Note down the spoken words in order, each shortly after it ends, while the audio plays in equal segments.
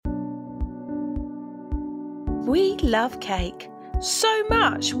We love cake so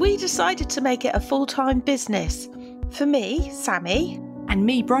much we decided to make it a full-time business. For me, Sammy, and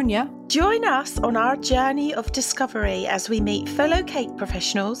me, Bronya. Join us on our journey of discovery as we meet fellow cake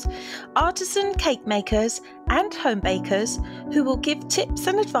professionals, artisan cake makers and home bakers who will give tips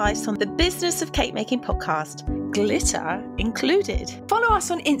and advice on the Business of Cake Making podcast, glitter included. Follow us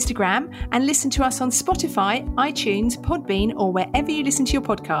on Instagram and listen to us on Spotify, iTunes, Podbean, or wherever you listen to your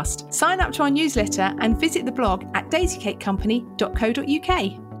podcast. Sign up to our newsletter and visit the blog at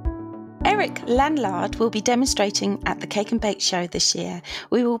daisycakecompany.co.uk. Eric Lanlard will be demonstrating at the Cake and Bake Show this year.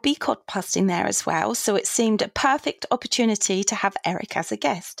 We will be podcasting there as well, so it seemed a perfect opportunity to have Eric as a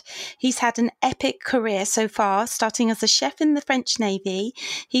guest. He's had an epic career so far, starting as a chef in the French Navy.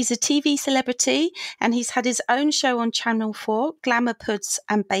 He's a TV celebrity, and he's had his own show on Channel 4, Glamour Puds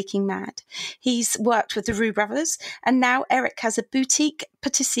and Baking Mad. He's worked with the Roux Brothers, and now Eric has a boutique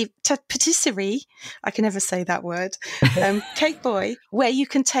patisserie, I can never say that word, Cake Boy, where you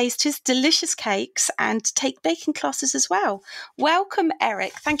can taste his delicious cakes and take baking classes as well. Welcome,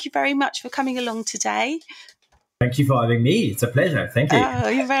 Eric. Thank you very much for coming along today. Thank you for having me. It's a pleasure. Thank you. Oh,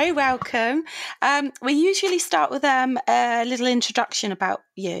 you're very welcome. We usually start with a little introduction about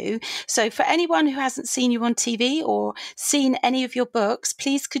you. So for anyone who hasn't seen you on TV or seen any of your books,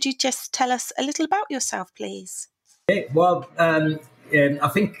 please could you just tell us a little about yourself, please? Okay, well, I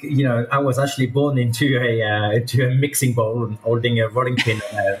think, I was actually born into a mixing bowl holding a rolling pin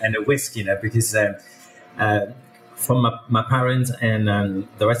and a whisk, because from my parents and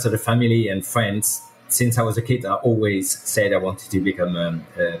the rest of the family and friends, since I was a kid, I always said I wanted to become a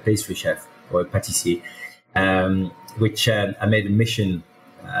pastry chef or a patissier, which I made a mission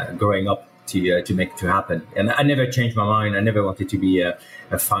growing up to make it to happen. And I never changed my mind. I never wanted to be a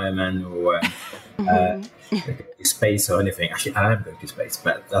fireman or go to space or anything. Actually, I am going to space,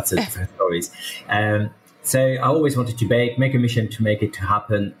 but that's a different story. So I always wanted to make a mission to make it to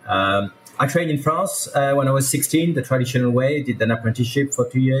happen. I trained in France when I was 16, the traditional way. Did an apprenticeship for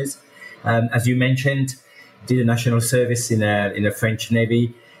 2 years. As you mentioned, did a national service in a French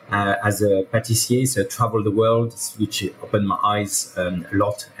Navy as a pâtissier, so traveled the world, which opened my eyes a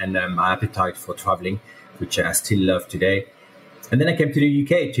lot and my appetite for traveling, which I still love today. And then I came to the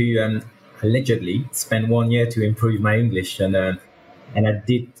UK to allegedly spend 1 year to improve my English, and I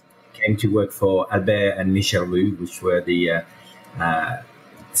came to work for Albert and Michel Roux, which were the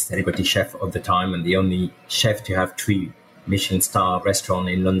celebrity chef of the time and the only chef to have 3 Michelin star restaurant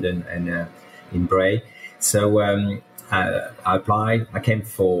in London and in Bray. So I applied. I came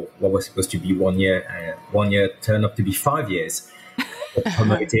for what was supposed to be 1 year. 1 year turned up to be 5 years.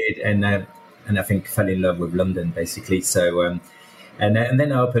 Promoted and I think fell in love with London basically. So and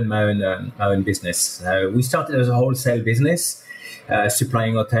then I opened my own business. We started as a wholesale business,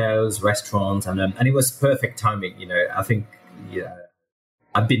 supplying hotels, restaurants, and it was perfect timing. I think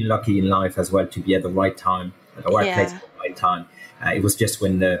I've been lucky in life as well to be at the right time, at the right place at the right time. It was just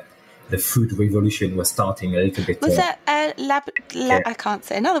when the food revolution was starting a little bit. Was that I can't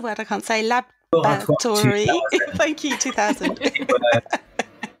say another word. I can't say laboratory. Thank you, 2000.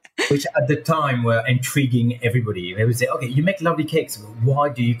 Which at the time were intriguing everybody. They would say, okay, you make lovely cakes. Why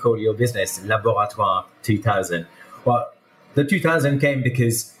do you call your business Laboratoire 2000? Well, the 2000 came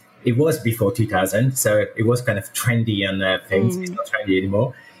because it was before 2000. So it was kind of trendy and things. It's not trendy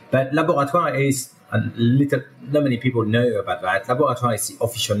anymore. But Laboratoire is not many people know about that. Laboratoire is the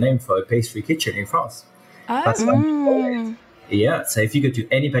official name for a pastry kitchen in France. That's what we call it. Yeah, so if you go to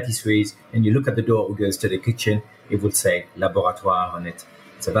any patisseries and you look at the door who goes to the kitchen, it will say Laboratoire on it.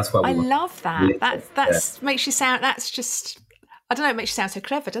 So that's why I love that. That makes you sound. That's just. I don't know. It makes you sound so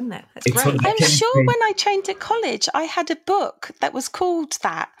clever, doesn't it? That's great. I'm sure when I trained at college, I had a book that was called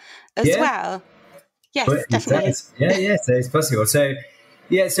that as well. Yes, definitely. Yeah. So it's possible. So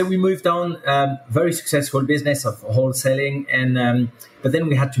so we moved on. Very successful business of wholesaling, and but then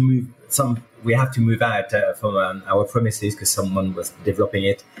we had to move We have to move out from our premises because someone was developing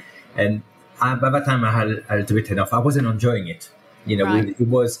it, and by that time I had a little bit enough. I wasn't enjoying it. Right. It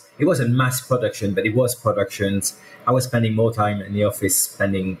wasn't mass production, but it was productions. I was spending more time in the office,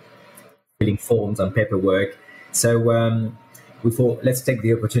 filling forms and paperwork. So we thought, let's take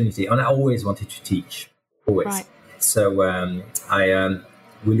the opportunity. And I always wanted to teach, always. Right. So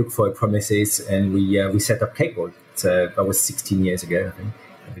we looked for premises and we set up Cake Boy. So that was 16 years ago,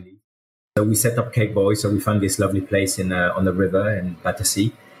 I believe. So we set up Cake Boy. So we found this lovely place on the river in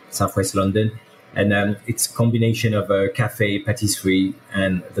Battersea, southwest London. And it's a combination of a cafe, patisserie,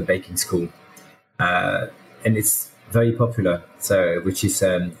 and the baking school, and it's very popular. So, which is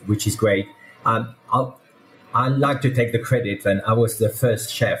great. I like to take the credit. And I was the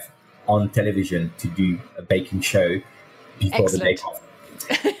first chef on television to do a baking show before the Bake Off.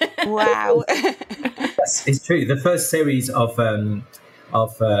 Wow. It's true. The first series of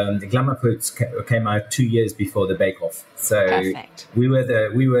the Glamour Foods came out 2 years before the Bake Off. So Perfect. we were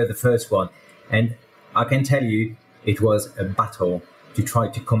the first one, and I can tell you it was a battle to try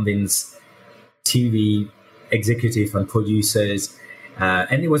to convince TV executives and producers,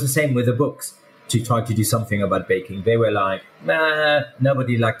 and it was the same with the books, to try to do something about baking. They were like, nah,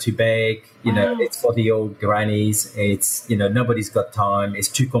 nobody likes to bake. It's for the old grannies. It's, nobody's got time. It's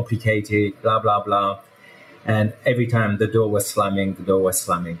too complicated, blah, blah, blah. And every time the door was slamming.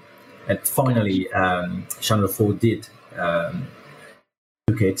 And finally, Channel 4 did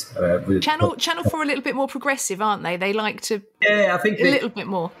took it. Channel 4 a little bit more progressive, aren't they? They like to I think a little bit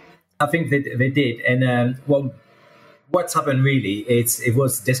more. I think they did. And what's happened really, it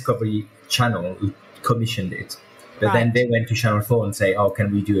was Discovery Channel who commissioned it. But then they went to Channel 4 and say, oh,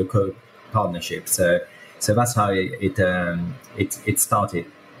 can we do a co-partnership? So that's how it started.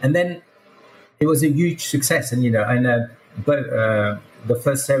 And then it was a huge success. And, the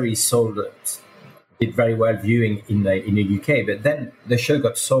first series did very well viewing in the UK, but then the show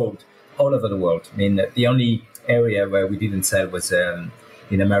got sold all over the world. I mean, the only area where we didn't sell was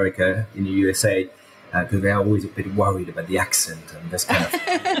in America, in the USA, because they're always a bit worried about the accent and this kind of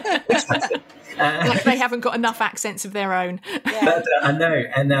accent. Like they haven't got enough accents of their own. Yeah. But I know,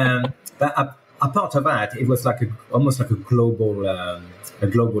 and but apart of that, it was like almost like a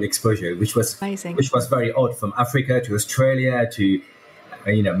global exposure, which was amazing. Which was very odd, from Africa to Australia to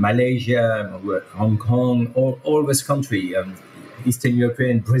Malaysia, Hong Kong, all this country, Eastern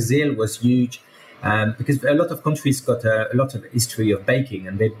European, Brazil was huge, because a lot of countries got a lot of history of baking,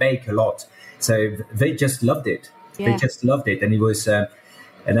 and they bake a lot, so they just loved it. Yeah. They just loved it, and it was,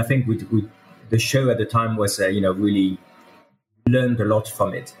 and I think the show at the time was, really learned a lot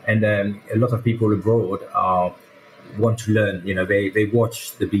from it, and a lot of people abroad want to learn. They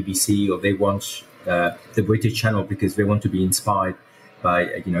watch the BBC or they watch the British channel because they want to be inspired by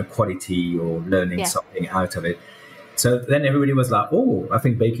quality or learning something out of it. So then everybody was like, oh, I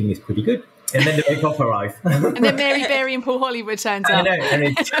think baking is pretty good. And then the Bake Off arrived. And then Mary Berry and Paul Hollywood turns up. I know, and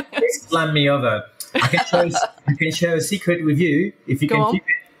it slammed me over. I can share a secret with you if you can keep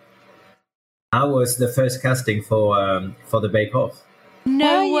it. I was the first casting for the Bake Off.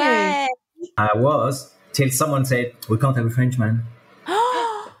 No way. I was, till someone said, we can't have a Frenchman.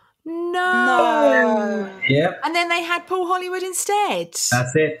 No. Yep. And then they had Paul Hollywood instead.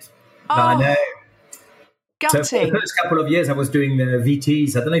 That's it. I know. Gutting. So for the first couple of years, I was doing the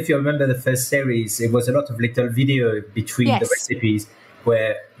VTs. I don't know if you remember the first series. It was a lot of little video between the recipes,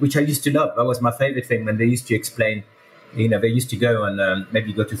 which I used to love. That was my favorite thing when they used to explain. They used to go and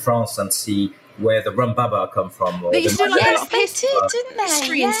maybe go to France and see where the rum baba come from. Or they used to like a lot of they did, didn't they?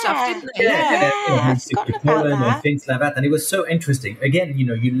 history and stuff, didn't they? I've forgotten about that. And things like that. And it was so interesting. Again,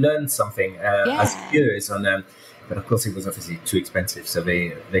 you learn something as viewers on. But of course, it was obviously too expensive, so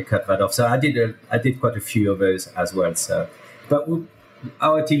they cut that off. So I did quite a few of those as well. So, but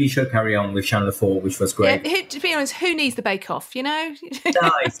our TV show carried on with Channel 4, which was great. Yeah, to be honest, who needs the Bake Off? No,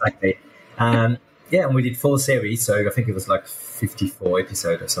 exactly. And we did 4 series, so I think it was like 54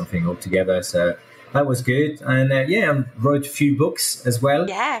 episodes or something altogether. So that was good. And I wrote a few books as well.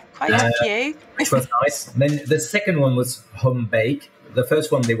 Yeah, quite a few. Which was nice. And then the second one was home bake. The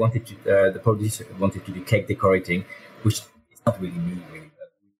first one, the producer wanted to do cake decorating, which is not really me, really.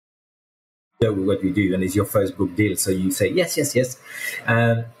 But what we do, and it's your first book deal, so you say yes.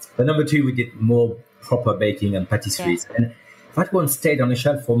 But number 2, we did more proper baking and patisseries, and that one stayed on the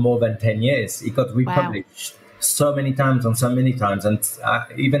shelf for more than 10 years. It got republished so many times, and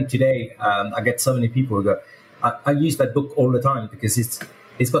even today, I get so many people who go, I use that book all the time because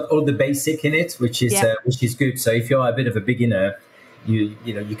it's got all the basic in it, which is good. So if you're a bit of a beginner, you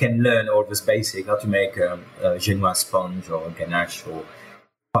can learn all this basic, how to make a Genoise sponge or a ganache or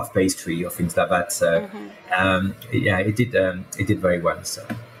puff pastry or things like that. So it did very well. So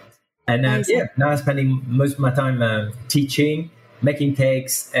and now I'm spending most of my time teaching, making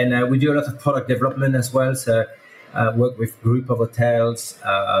cakes, and we do a lot of product development as well. So work with group of hotels,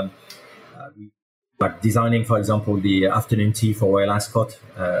 like designing, for example, the afternoon tea for Royal Ascot.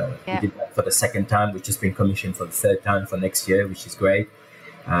 We did that for the second time, which has been commissioned for the third time for next year, which is great.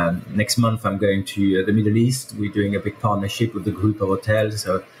 Next month, I'm going to the Middle East. We're doing a big partnership with the group of hotels.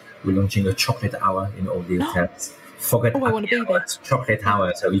 So we're launching a chocolate hour in all the hotels. I want to be there. Chocolate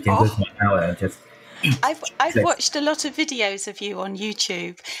hour, so we can go to my hour and just eat. I've watched a lot of videos of you on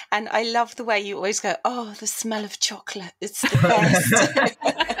YouTube, and I love the way you always go, oh, the smell of chocolate, it's the best.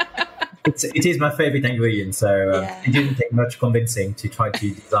 It is my favorite ingredient, so it didn't take much convincing to try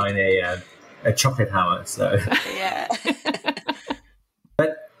to design a chocolate hammer. So Yeah.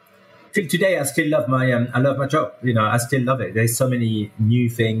 but till today, I still love my job. I still love it. There's so many new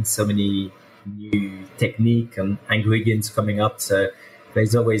things, so many new technique and ingredients coming up. So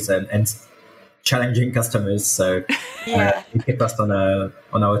there's always and challenging customers. So it keep us on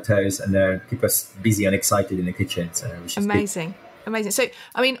our toes and keep us busy and excited in the kitchen. So which is amazing. So,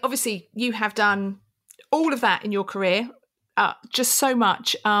 I mean, obviously, you have done all of that in your career, just so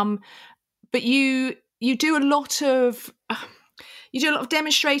much. But you do a lot of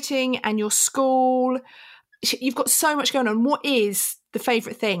demonstrating, and your school. You've got so much going on. What is the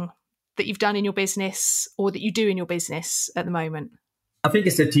favourite thing that you've done in your business, or that you do in your business at the moment? I think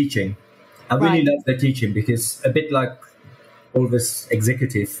it's the teaching. I really love the teaching, because a bit like all this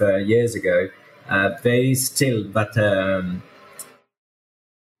executive years ago, there is still that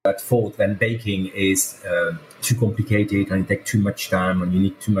thought when baking is too complicated and it takes too much time and you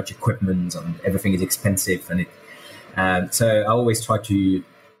need too much equipment and everything is expensive. And so I always try to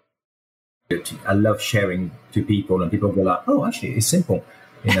I love sharing to people, and people go like, oh, actually, it's simple,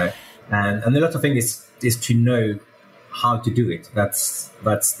 And a lot of things is to know how to do it. That's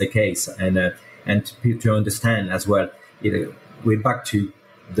the case, and to understand as well. We're back to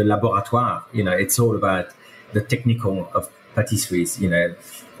the laboratoire. It's all about the technical of patisseries.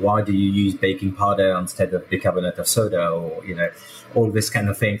 Why do you use baking powder instead of bicarbonate of soda, or all this kind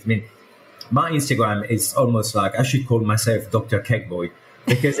of things. I mean, my Instagram is almost like I should call myself Dr. Cake Boy,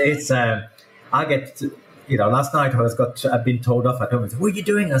 because it's I get last night I've been told off. I don't know, what are you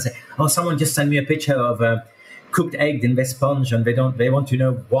doing? I say, oh, someone just sent me a picture of cooked egg in their sponge, and they want to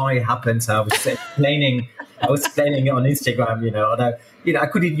know why it happens. I was explaining it on Instagram, and I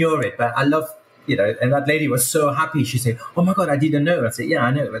could ignore it, but I love, and that lady was so happy. She said, oh my God, I didn't know. I said, yeah,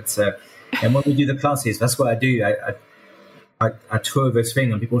 I know. It's and when we do the classes, that's what I do. I throw this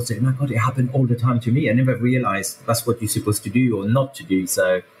thing, and people say, oh my God, it happened all the time to me. I never realized that's what you're supposed to do or not to do.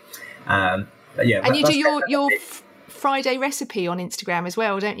 So, yeah. And you do your Friday recipe on Instagram as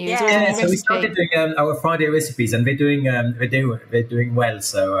well, don't you? Yeah, so we started doing our Friday recipes, and they're doing well.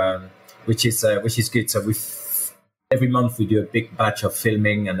 So which is good. So every month we do a big batch of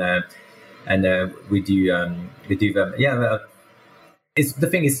filming, and we do them. Yeah, the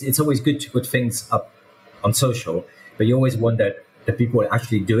thing is, it's always good to put things up on social, but you always wonder that people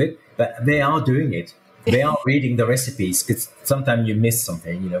actually do it, but they are doing it. They are reading the recipes, because sometimes you miss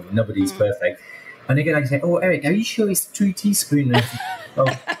something. Nobody's perfect. And they can say, oh, Eric, are you sure it's 2 teaspoons of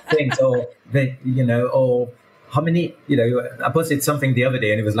things? Or, or how many, I posted something the other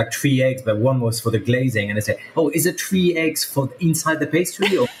day, and it was like 3 eggs, but one was for the glazing. And they said, oh, is it 3 eggs for inside the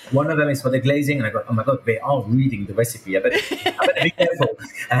pastry? Or one of them is for the glazing? And I go, oh my God, they are reading the recipe. I better be careful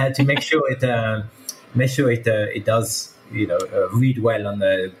to make sure it does, read well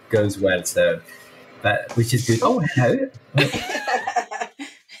and goes well. So, which is good. Oh, hello.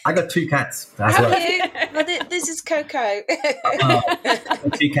 I got 2 cats as well. Well, this is Coco. I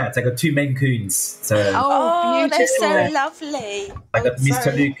got 2 cats. I got 2 Maine Coons. So they're so lovely. I got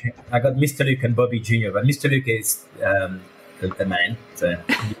Mr. Luke and Bobby Jr. But Mr. Luke is the man. So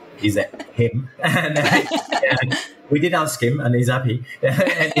he's him. And we did ask him, and he's happy.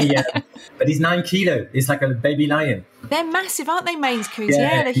 But he's 9 kilos. He's like a baby lion. They're massive, aren't they, Maine Coons?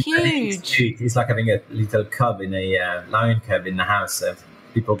 Yeah, they're huge. He's like having a little cub in a lion cub in the house.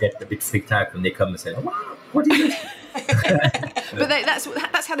 People get a bit freaked out when they come and say, oh, wow, what is it? But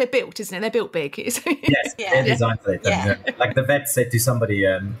that's how they're built, isn't it? They're built big. Yes, they're designed for it. Yeah. Like the vet said to somebody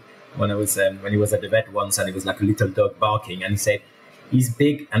when he was at the vet once, and it was like a little dog barking, and he said, he's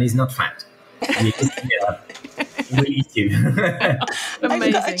big and he's not fat. We'll eat you.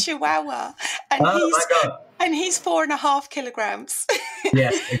 I've got a Chihuahua, and he's 4.5 kilograms.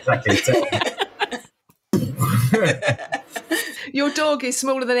 Yes, exactly. So, your dog is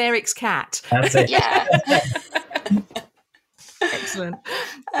smaller than Eric's cat. That's it. Yeah. Excellent.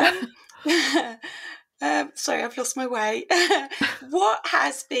 Sorry, I've lost my way. What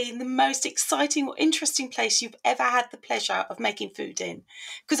has been the most exciting or interesting place you've ever had the pleasure of making food in?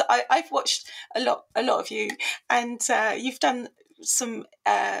 Because I've watched a lot of you, and you've done some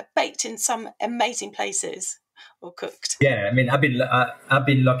baked in some amazing places. Or cooked. Yeah, I mean, I've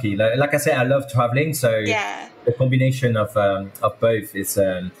been lucky. Like I said, I love traveling, so the combination of both is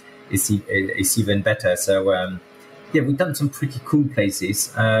even better. So we've done some pretty cool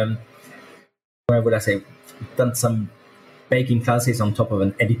places. Where would I say? We've done some baking classes on top of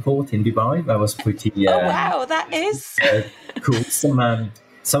an heliport in Dubai. That was pretty. Oh wow, that is cool.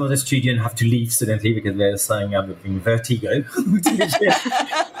 Some of the students have to leave suddenly because they're saying I'm having vertigo.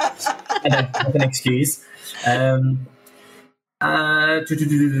 Not an excuse. Where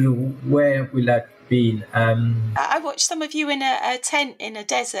will I be? I watched some of you in a tent in a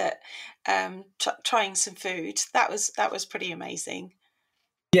desert, trying some food. That was pretty amazing.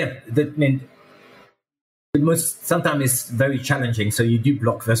 Yeah, sometimes it's very challenging. So you do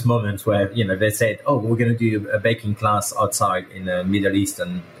block those moments where they said, "Oh, we're going to do a baking class outside in the Middle East,"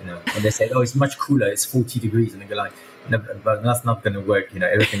 and and they said, "Oh, it's much cooler. It's 40 degrees," and they go like, "No, but that's not going to work.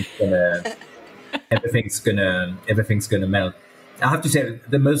 Everything's gonna melt." I have to say,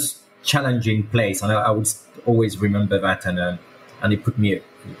 the most challenging place, and I would always remember that, and it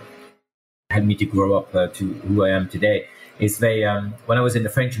helped me to grow up to who I am today. Is when I was in the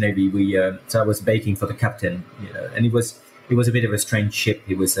French Navy, so I was baking for the captain, and it was a bit of a strange ship.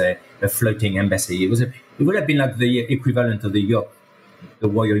 It was a floating embassy. It would have been like the equivalent of the yacht, the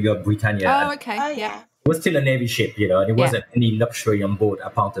Royal Yacht Britannia. Oh, okay. Oh, yeah. It was still a Navy ship, and it wasn't any luxury on board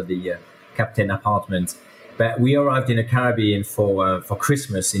apart of the captain apartment. But we arrived in the Caribbean for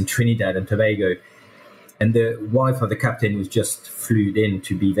Christmas in Trinidad and Tobago, and the wife of the captain was just flew in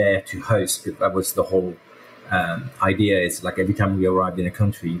to be there to host. That was the whole idea. Is like every time we arrived in a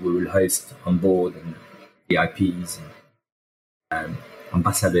country, we will host on board and VIPs, and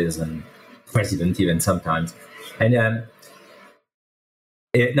ambassadors and president even sometimes. And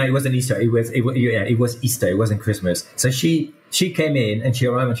it wasn't Easter. It was Easter. It wasn't Christmas. So she came in and she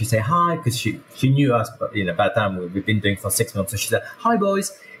arrived and she said hi, because she knew us, but by that time we've been doing for 6 months. So she said, "Hi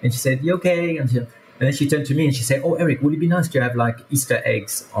boys," and she said, "You okay?" And then she turned to me and she said, "Oh, Eric, would it be nice to have like Easter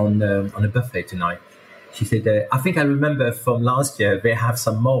eggs on a buffet tonight?" She said, "I think I remember from last year they have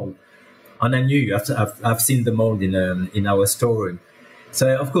some mold," and I knew I've seen the mold in our storeroom.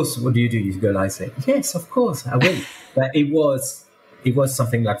 So of course, what do? You go like say, "Yes, of course, I will." But it was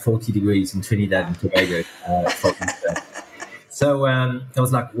something like 40 degrees in Trinidad and Tobago for Easter. So I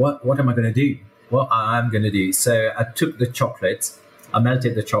was like, what am I going to do? What I'm going to do? So I took the chocolate, I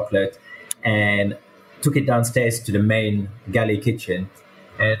melted the chocolate, and took it downstairs to the main galley kitchen,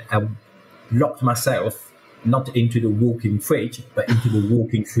 and I locked myself not into the walk-in fridge, but into the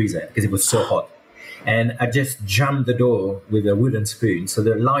walk-in freezer because it was so hot. And I just jammed the door with a wooden spoon, so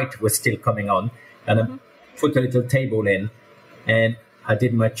the light was still coming on, and I put a little table in, and I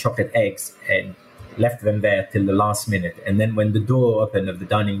did my chocolate eggs and left them there till the last minute. And then when the door opened of the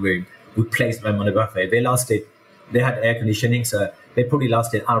dining room, we placed them on the buffet. They had air conditioning, so they probably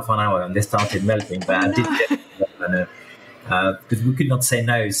lasted half an hour and they started melting. But I did get because we could not say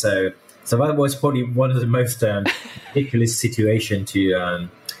no. So that was probably one of the most ridiculous situations to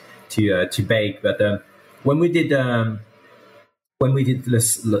bake. But when we did the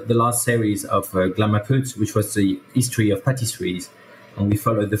last series of Glamour Foods, which was the history of patisseries, and we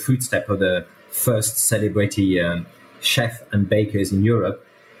followed the footsteps of the first celebrity chef and bakers in Europe,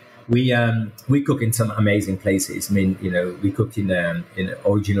 we cook in some amazing places. I mean, we cooked in an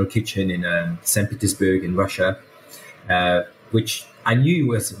original kitchen in St. Petersburg in Russia, which I knew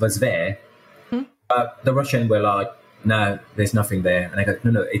was there, but the Russians were like, "No, there's nothing there." And I go,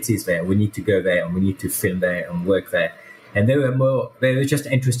 no, it is there. We need to go there and we need to film there and work there. And they were just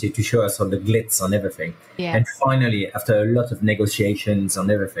interested to show us all the glitz on everything. Yeah. And finally, after a lot of negotiations on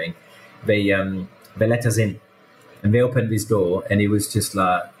everything, they let us in, and they opened this door, and it was just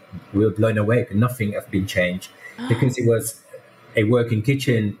like, we were blown away. Nothing had been changed because it was a working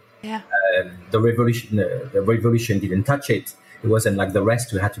kitchen. Yeah. The revolution didn't touch it. It wasn't like the rest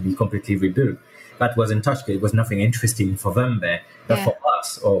who had to be completely rebuilt. That wasn't touched. It was nothing interesting for them there. But for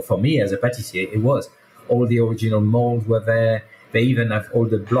us, or for me as a patissier, it was. All the original molds were there. They even have all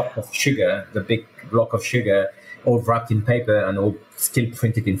the block of sugar, the big block of sugar, all wrapped in paper and all still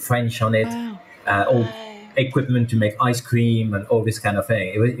printed in French on it. Wow. All equipment to make ice cream and all this kind of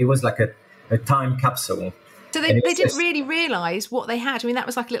thing. It was like a time capsule. So they didn't really realise what they had. I mean, that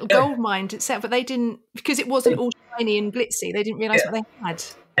was like a little gold mine itself, but they didn't, because it wasn't all shiny and glitzy, they didn't realise what they had.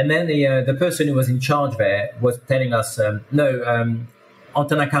 And then the person who was in charge there was telling us, Antonin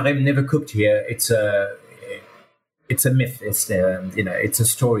Carême never cooked here. It's a myth. It's a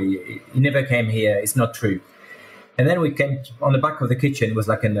story. He never came here. It's not true. And then we came on the back of the kitchen. It was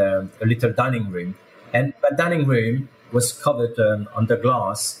like a little dining room, and that dining room was covered under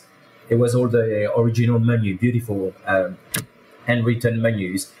glass. It was all the original menu, beautiful handwritten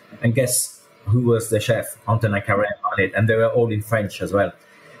menus. And guess who was the chef? Antonin Carême on it, and they were all in French as well.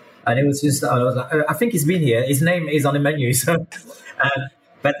 And it was just, I was like, I think he's been here. His name is on the menu. So,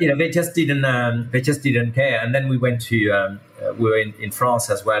 but they just didn't care. And then we went to, we were in France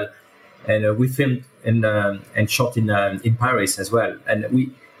as well, and we filmed and shot in Paris as well. And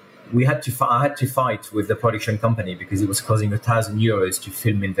I had to fight with the production company because it was costing €1,000 to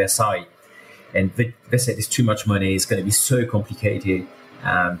film in Versailles. and they said it's too much money. It's going to be so complicated.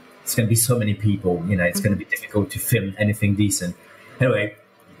 It's going to be so many people. It's going to be difficult to film anything decent. Anyway,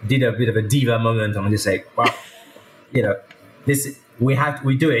 did a bit of a diva moment and just say, well, this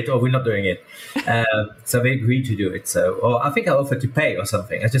we do it or we're not doing it. So they agreed to do it. So, or I think I offered to pay or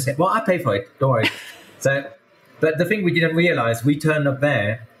something. I just said, well, I pay for it. Don't worry. So, but the thing we didn't realize, we turned up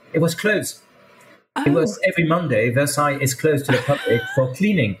there, it was closed. Oh. It was every Monday, Versailles is closed to the public for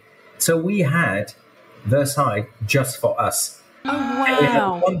cleaning. So we had Versailles just for us. Oh, wow. And we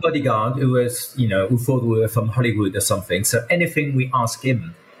had one bodyguard who was, who thought we were from Hollywood or something. So anything we asked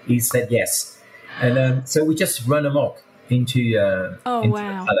him, he said yes. And so we just run amok into the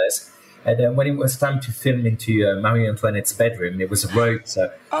palace. And then when it was time to film into Marie Antoinette's bedroom, it was a rope.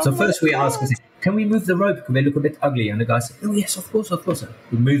 So first we asked, can we move the rope? Because they look a bit ugly. And the guy said, oh, yes, of course.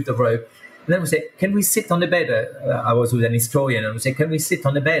 We moved the rope. And then we said, can we sit on the bed? I was with an historian, and we said, can we sit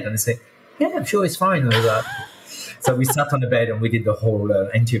on the bed? And they said, yeah, I'm sure it's fine. So we sat on the bed and we did the whole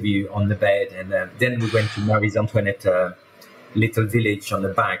interview on the bed. And then we went to Marie Antoinette little village on the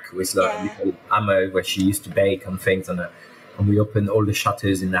back with a little ammo where she used to bake and things. And we opened all the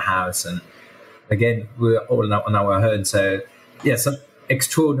shutters in the house. And again, we were all on our own. So, some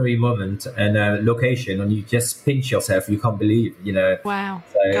extraordinary moment and location, and you just pinch yourself. You can't believe, Wow.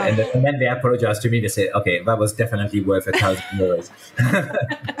 So, and then they apologized to me. They said, okay, that was definitely worth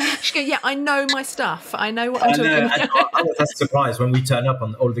 €1,000. She go, yeah, I know my stuff. I know what I'm talking about. I was just surprised when we turned up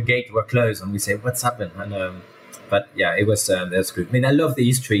and all the gates were closed, and we said, what's happened? And but yeah, it was good. I mean, I love the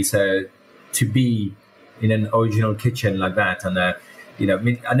history. So to be in an original kitchen like that, and I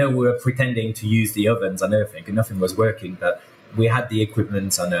know we were pretending to use the ovens and everything, and nothing was working, but we had the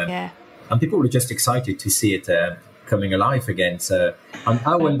equipment, and people were just excited to see it coming alive again. So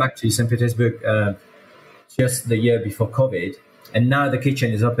I went back to St. Petersburg just the year before COVID, and now the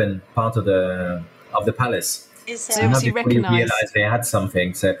kitchen is open, part of the palace. So now people realized they had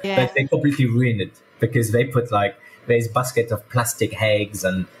something, but they completely ruined it because they put there's basket of plastic eggs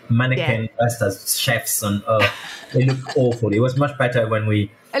and mannequin dressed as chefs, and they look awful. It was much better when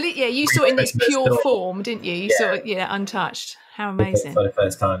we. You saw it in its pure form, didn't you? You saw it, untouched. How amazing! For the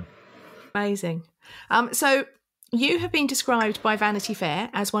first time. Amazing. So you have been described by Vanity Fair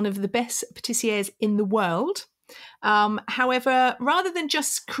as one of the best patissiers in the world. However, rather than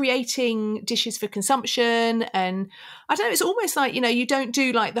just creating dishes for consumption, and I don't know, it's almost like, you don't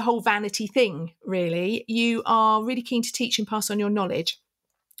do like the whole vanity thing, really. You are really keen to teach and pass on your knowledge.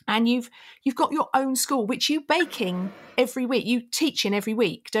 And you've got your own school, which you baking every week. You teach in every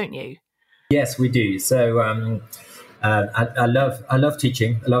week, don't you? Yes, we do. So I love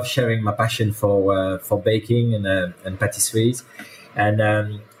teaching. I love sharing my passion for baking and patisseries,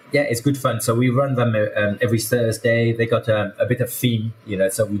 and it's good fun. So we run them every Thursday. They got a bit of theme,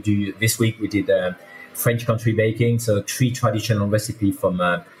 So we do this week. We did French country baking. So 3 traditional recipes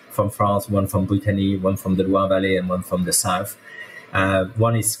from France, one from Brittany, one from the Loire Valley, and one from the south.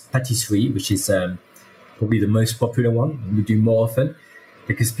 One is patisserie, which is probably the most popular one. We do more often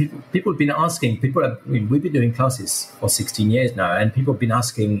because people have been asking. We've been doing classes for 16 years now, and people have been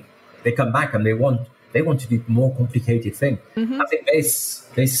asking. They come back and they want to do more complicated thing. Mm-hmm. I think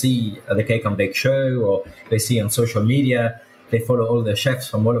they see the Cake and Bake show, or they see on social media. They follow all the chefs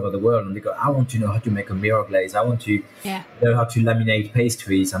from all over the world, and they go, I want to know how to make a mirror glaze. I want to know how to laminate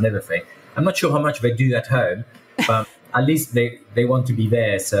pastries and everything. I'm not sure how much they do at home, but at least they want to be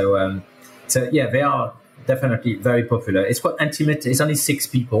there. So they are definitely very popular. It's quite intimate. It's only 6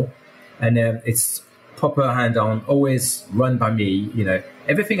 people, and it's proper hand-on, always run by me.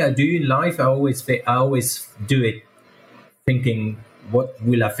 Everything I do in life, I always do it thinking, what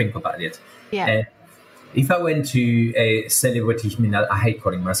will I think about it? Yeah. And if I went to a celebrity, I hate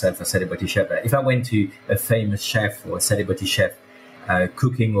calling myself a celebrity chef, but if I went to a famous chef or a celebrity chef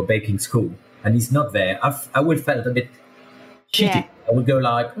cooking or baking school, and he's not there, I would feel a bit cheated. I would go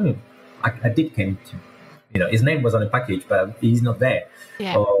like, I did came to, his name was on the package, but he's not there.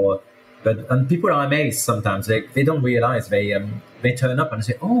 Yeah. And people are amazed sometimes. They don't realize they turn up and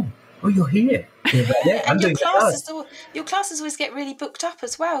say, "Oh, you're here." And your classes always get really booked up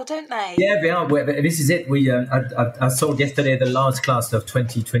as well, don't they? Yeah, they are. This is it. I saw yesterday the last class of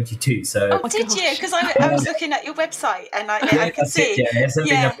 2022. So did you? Because I was looking at your website and I could see. There's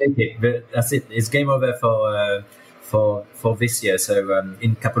something updated, but that's it. It's game over for this year. So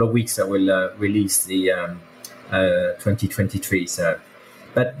in a couple of weeks I will release the 2023. So.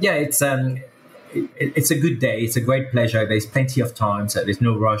 But it's a good day. It's a great pleasure. There's plenty of time, so there's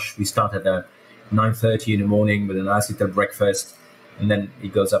no rush. We start at 9:30 in the morning with a nice little breakfast, and then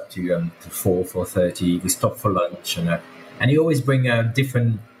it goes up to 4:30. We stop for lunch, and you always bring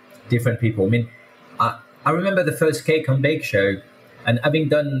different different people. I mean, I remember the first cake and bake show, and having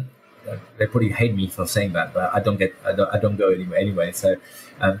done, they probably hate me for saying that, but I don't go anyway. So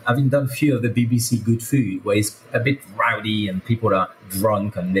having done a few of the BBC Good Food, where it's a bit rowdy and people are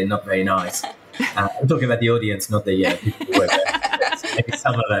drunk and they're not very nice. I'm talking about the audience, not the people who were there. Maybe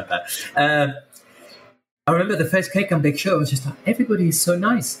some of them. But I remember the first cake and bake show. I was just like, everybody is so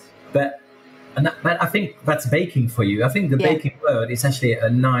nice, but I think that's baking for you. I think the baking world is actually a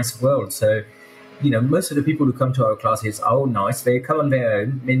nice world. So, most of the people who come to our classes are all nice. They come on their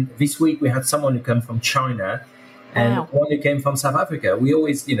own. I mean, this week we had someone who came from China and one who came from South Africa. We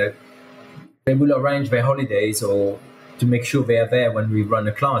always, they will arrange their holidays or to make sure they are there when we run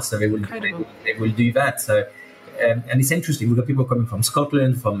a class. So they will do that. So, and it's interesting. We've got people coming from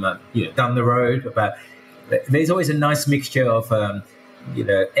Scotland, from down the road. But there's always a nice mixture of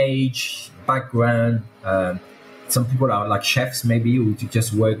age, background. Some people are like chefs, maybe, who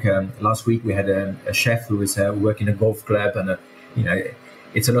just work. Last week we had a chef who was working a golf club, and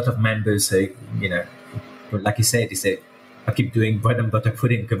it's a lot of members. So, like you said, I keep doing bread and butter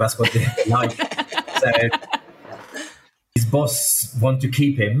pudding because that's what they like. So his boss want to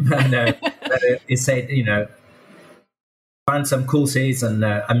keep him, and he said, find some courses and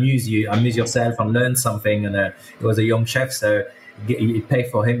amuse yourself and learn something. And he was a young chef, so you pay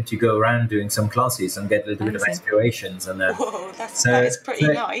for him to go around doing some classes and get a little bit of inspirations. And whoa, that is pretty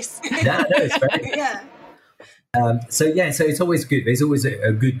nice. Yeah, no, it's very yeah. So it's always good. There's always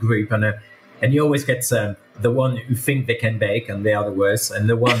a good group, and you always get the one who think they can bake and they are the worst, and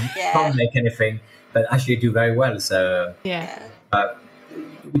the one who can't make anything but actually do very well. So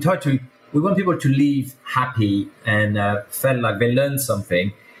we want people to leave happy and feel like they learned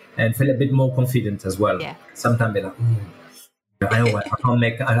something and feel a bit more confident as well. Yeah. Sometimes they're like,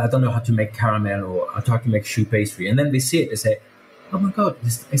 I don't know how to make caramel, or I try to make choux pastry, and then they see it, they say, "Oh my God,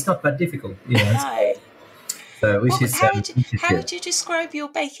 it's not that difficult." No. So how would you describe your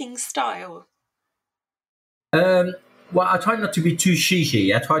baking style? Well, I try not to be too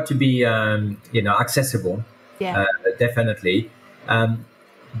cheesy. I try to be, accessible. Yeah. Definitely.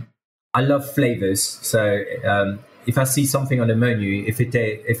 I love flavors. So if I see something on the menu, if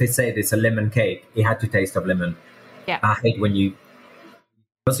it said it's a lemon cake, it had to taste of lemon. Yeah. I hate when you.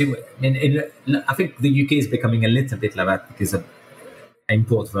 I think the UK is becoming a little bit like that because of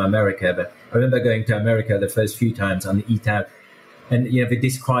import from America. But I remember going to America the first few times and eat out, and they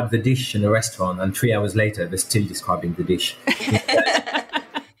describe the dish in a restaurant, and 3 hours later they're still describing the dish.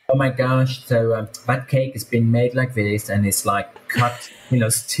 Oh my gosh! So that cake has been made like this, and it's like cut,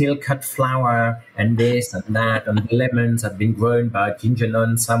 steel cut flour, and this and that, and the lemons have been grown by ginger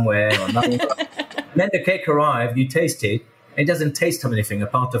nuns somewhere. Or nothing. And then the cake arrived, you taste it, it doesn't taste of anything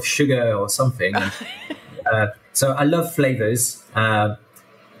apart of sugar or something. And, so I love flavors.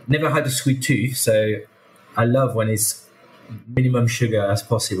 Never had a sweet tooth, so I love when it's minimum sugar as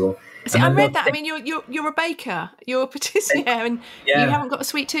possible. See, I read that. I mean, you're a baker, you're a patissier, and you haven't got a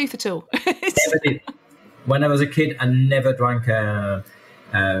sweet tooth at all. Never did. When I was a kid, I never drank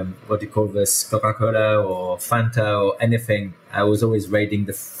what do you call this, Coca-Cola or Fanta or anything. I was always raiding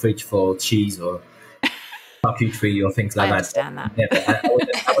the fridge for cheese or charcuterie or things like that. I understand that.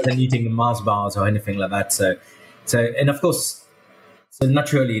 I wasn't eating Mars bars or anything like that. So, and of course, so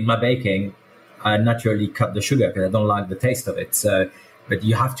naturally in my baking, I naturally cut the sugar because I don't like the taste of it. So, but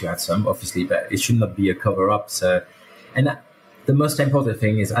you have to add some, obviously, but it should not be a cover-up. So, and the most important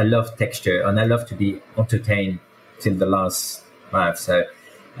thing is I love texture and I love to be entertained till the last mouth. So,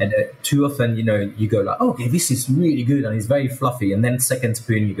 and too often, you go like, okay, this is really good and it's very fluffy. And then second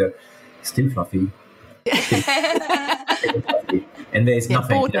spoon, you go, still fluffy. And there's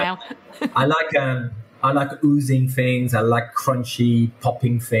nothing. Bored now. I like oozing things. I like crunchy,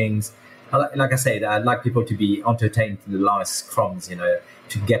 popping things. Like I said, I like people to be entertained to the last crumbs,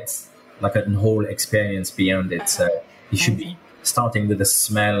 to get like a whole experience beyond it. So you should be starting with the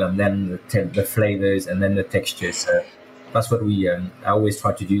smell and then the flavors and then the texture. So that's what I always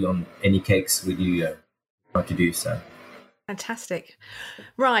try to do on any cakes with you. Try to do so. Fantastic.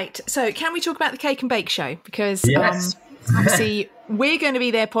 Right. So can we talk about the Cake and Bake Show? Because yes. obviously we're going to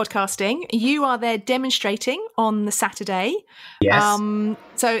be there podcasting. You are there demonstrating on the Saturday. Yes.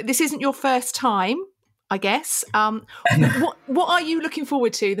 So this isn't your first time, I guess. What are you looking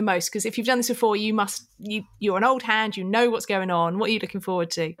forward to the most? Because if you've done this before, you're an old hand. You know what's going on. What are you looking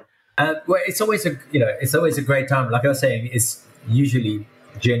forward to? Well, it's always a great time. Like I was saying, it's usually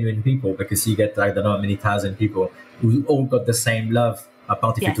genuine people because you get, I don't know how many thousand people who all got the same love,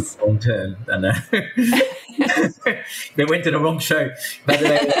 apart if you took the wrong turn and they went to the wrong show. But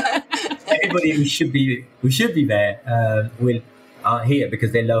everybody who should be there will are here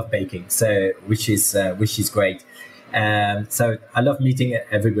because they love baking, so which is great. So I love meeting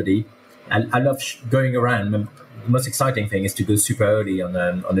everybody. I love going around. The most exciting thing is to go super early on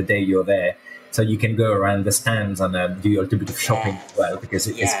the day you're there, so you can go around the stands and do a little bit of shopping as well, because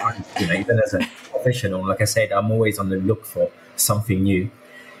it's fun. You know, even as a professional, like I said, I'm always on the look for something new.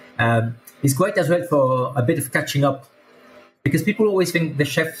 It's great as well for a bit of catching up, because people always think the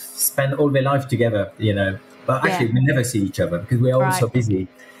chefs spend all their life together, you know, but actually we never see each other because we're all so busy.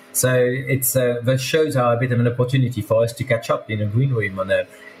 So it's the shows are a bit of an opportunity for us to catch up in a green room on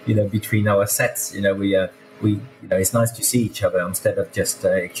between our sets. You know, we it's nice to see each other instead of just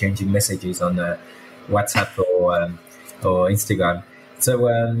exchanging messages on WhatsApp or Instagram.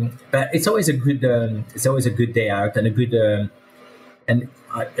 So, but it's always a good day out and a good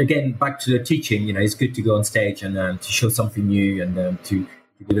again, back to the teaching. You know, it's good to go on stage and to show something new and to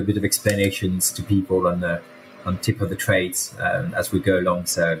give a bit of explanations to people on tip of the trades as we go along.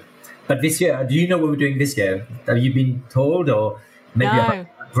 So, but this year, do you know what we're doing this year? Have you been told, or maybe I'm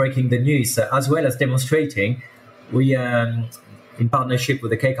breaking the news? As well as demonstrating, we in partnership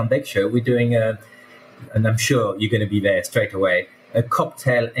with the Cake and Bake Show, we're doing and I'm sure you're going to be there straight away, a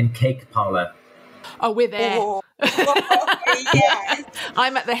cocktail and cake parlor. Oh, we're there. Oh. Yes.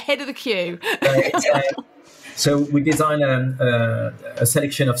 I'm at the head of the queue. So we design a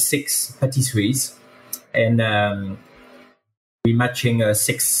selection of 6 patisseries, and we're matching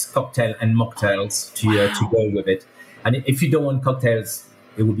 6 cocktail and mocktails to go with it. And if you don't want cocktails,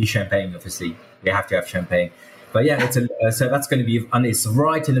 it will be champagne. Obviously, you have to have champagne. But yeah, so that's going to be, and it's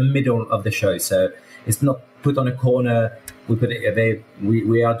right in the middle of the show. So it's not put on a corner. We put it.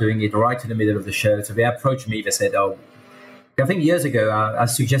 We are doing it right in the middle of the show. So they approached me. They said, "Oh, I think years ago I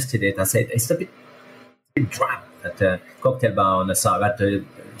suggested it. I said it's a bit drab at the cocktail bar on the side, at the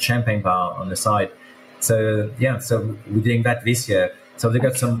champagne bar on the side." So yeah, so we're doing that this year. So they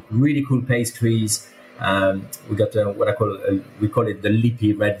got some really cool pastries. We got we call it the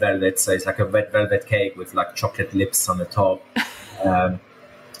lippy red velvet. So it's like a red velvet cake with like chocolate lips on the top.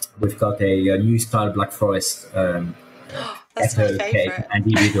 We've got a new style Black Forest that's my favorite cake and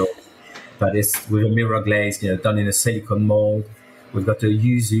individual, but it's with a mirror glaze, done in a silicone mold. We've got a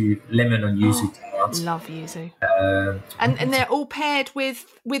yuzu, lemon and yuzu tart. Love yuzu. And they're all paired with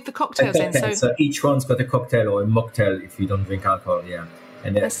the cocktails then. So each one's got a cocktail or a mocktail if you don't drink alcohol. Yeah,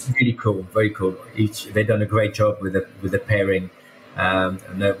 and that's really cool, very cool. They've done a great job with the pairing. And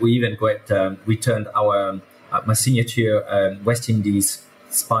we even we turned my signature West Indies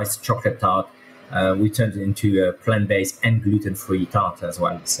spiced chocolate tart. We turned it into a plant-based and gluten-free tart as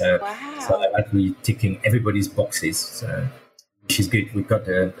well. So that we're ticking everybody's boxes. So, which is good. We've got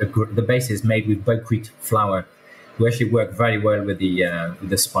the base is made with buckwheat flour. We actually work very well with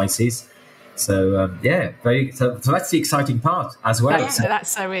the spices. So so that's the exciting part as well. That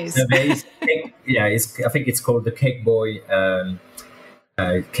so is. So I think it's called the Cake Boy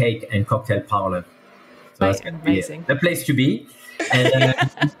Cake and Cocktail Parlor. So that's amazing. The place to be. And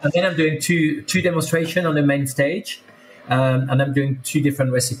then I'm doing two demonstrations on the main stage, and I'm doing 2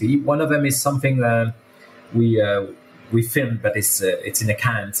 different recipes. One of them is something we filmed, but it's in a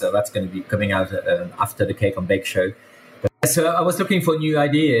can, so that's going to be coming out after the Cake and Bake Show. So I was looking for new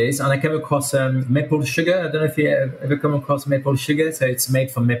ideas, and I came across maple sugar. I don't know if you ever come across maple sugar. So it's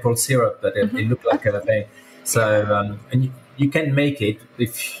made from maple syrup, but it looked like a thing. So and you can make it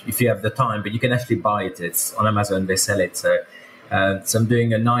if you have the time, but you can actually buy it. It's on Amazon, they sell it. So I'm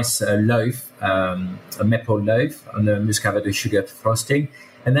doing a nice loaf, a maple loaf on the muscovado sugar frosting.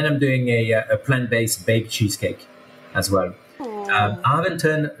 And then I'm doing a plant-based baked cheesecake as well. I haven't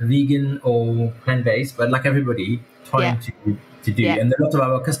turned vegan or plant-based, but like everybody, trying to do. And a lot of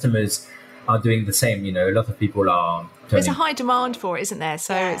our customers are doing the same. A lot of people are turning. There's a high demand for it, isn't there?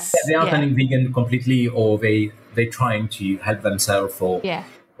 So they are turning vegan completely, or they're trying to help themselves. Or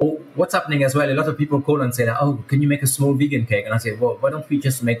what's happening as well, a lot of people call and say, "Oh, can you make a small vegan cake?" And I say, "Well, why don't we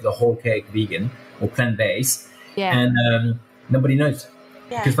just make the whole cake vegan or plant-based?" Yeah. And nobody knows.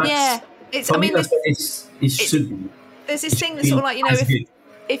 Yeah. Because that's what it should be. There's this thing that's sort of like,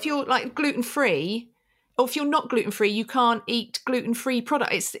 if you're like gluten-free, or if you're not gluten-free, you can't eat gluten-free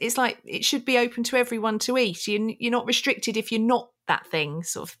products. It's like it should be open to everyone to eat. You're not restricted if you're not that thing,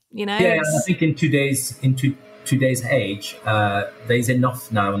 sort of, Yeah, and I think in today's age, there's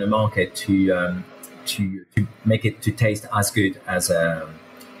enough now on the market to make it to taste as good as a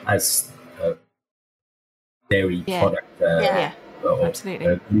dairy product or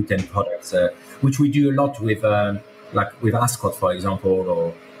absolutely. Gluten products, which we do a lot with, like with Ascot, for example,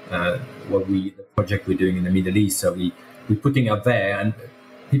 or the project we're doing in the Middle East. So we're putting up there, and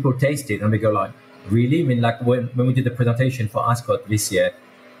people taste it and they go like, really? I mean, like when we did the presentation for Ascot this year,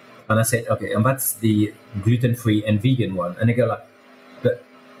 and I said, okay, and that's the gluten-free and vegan one. And they go like, but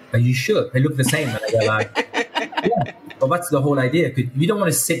are you sure? They look the same. And I go like, yeah. Well, that's the whole idea. 'Cause you don't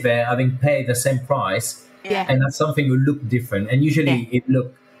want to sit there having paid the same price and have something will look different. And usually it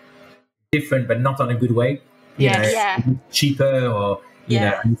look different, but not on a good way. You know, it's cheaper or, you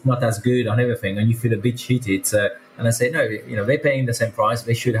know, and it's not as good on everything. And you feel a bit cheated. So, and I say, no, you know, they're paying the same price.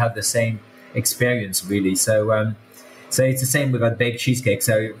 They should have the same experience, really. So, so it's the same with that baked cheesecake.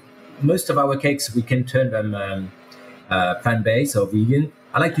 So most of our cakes, we can turn them plant-based or vegan.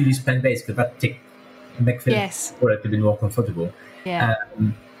 I like to use plant-based because that makes it a little bit more comfortable. Yeah.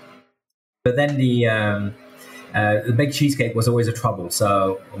 But then the baked cheesecake was always a trouble.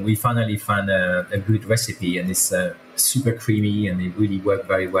 So we finally found a good recipe, and it's super creamy, and it really worked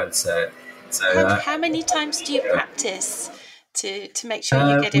very well. So how many times do you practice to make sure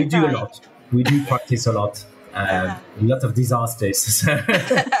you get it right? We do a lot. We do practice a lot. A lot of disasters.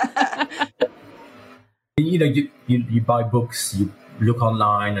 You know, you buy books, you look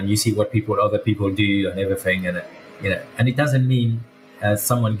online, and you see what other people do and everything, and you know, and it doesn't mean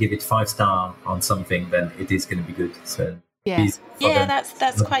someone give it 5-star on something, then it is going to be good. So that's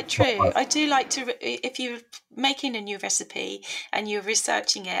quite true. I do like to, if you're making a new recipe and you're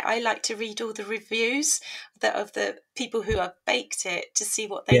researching it, I like to read all the reviews of the people who have baked it to see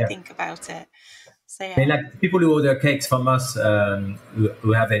what they think about it. So I mean, like people who order cakes from us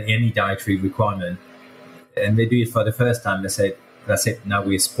who have any dietary requirement, and they do it for the first time, they say, that's it, now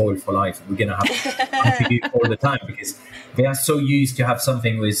we're spoiled for life. We're going to have to do it all the time, because they are so used to have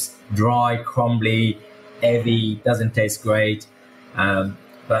something with dry, crumbly, heavy, doesn't taste great.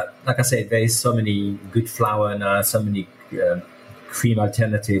 But like I said, there is so many good flour now, so many cream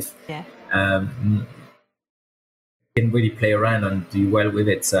alternatives. Yeah. Can really play around and do well with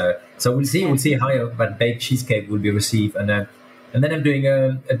it. So we'll see. We'll see how that baked cheesecake will be received. And then I'm doing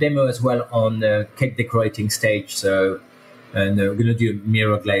a demo as well on the cake decorating stage. So, and we're going to do a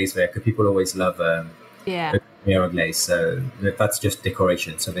mirror glaze there, because people always love mirror glaze. So that's just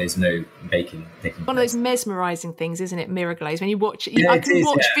decoration. So there's no baking. One of those mesmerising things, isn't it? Mirror glaze. When you watch, I can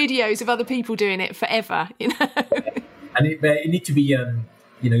watch videos of other people doing it forever. You know, and it need to be, you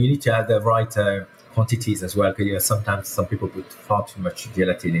need to have the right quantities as well, because sometimes some people put far too much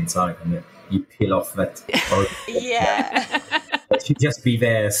gelatin inside, and you peel off that. It should just be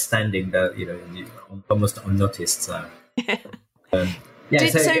there, standing there, almost unnoticed. So. So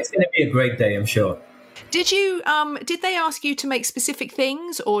it's going to be a great day, I'm sure. Did you? Did they ask you to make specific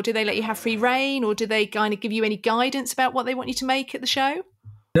things, or do they let you have free reign, or do they kind of give you any guidance about what they want you to make at the show?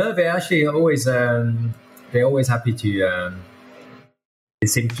 No, they actually always they're always happy to. They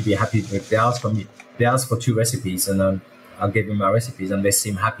seem to be happy. They ask for me. They ask for 2 recipes, and I'll give them my recipes, and they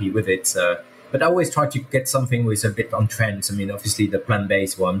seem happy with it. But I always try to get something with a bit on trends. I mean, obviously the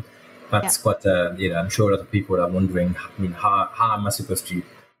plant-based one. That's quite, I'm sure a lot of people are wondering, I mean, how am I supposed to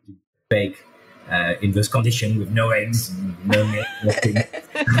bake in those conditions with no eggs, no milk, nothing?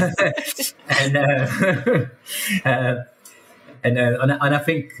 and I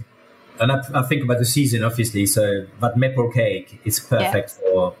think about the season, obviously. So that maple cake is perfect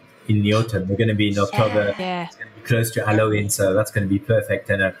for in the autumn. We're going to be in October. Yeah. It's going to be close to Halloween, so that's going to be perfect.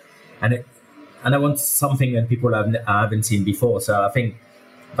 And I want something that people I haven't seen before. So I think.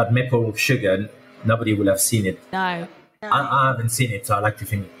 But maple sugar, nobody will have seen it. No. I haven't seen it, so I like to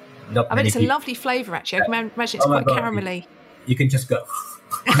think. I mean, it's a lovely flavour, actually. I can imagine it's quite caramelly. You can just go.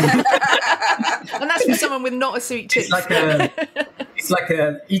 And that's for someone with not a sweet tooth. It's like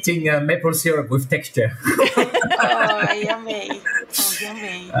eating maple syrup with texture. Oh, yummy! Oh,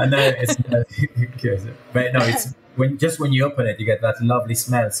 yummy! I know it's good, but no, it's when you open it, you get that lovely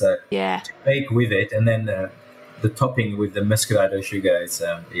smell. So to bake with it, and then. The topping with the muscovado sugar, it's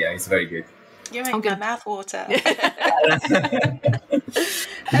very good. You're making my mouth water. You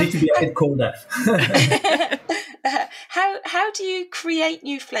need to be a bit colder. How do you create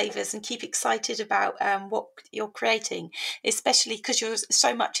new flavours and keep excited about what you're creating, especially because you're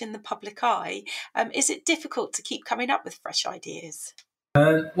so much in the public eye? Is it difficult to keep coming up with fresh ideas?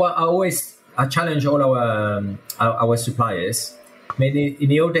 Well, I challenge all our suppliers. I mean, in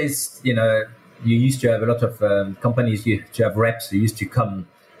the old days, you used to have a lot of companies, you used to have reps who used to come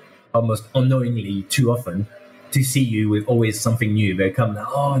almost unknowingly too often to see you with always something new. They come,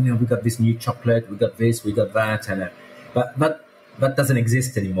 we got this new chocolate, we got this, we got that. And but that doesn't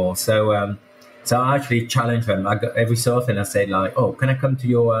exist anymore. So I actually challenge them. Every so often I say can I come to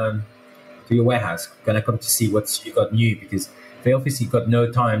your warehouse? Can I come to see what you got new? Because they obviously got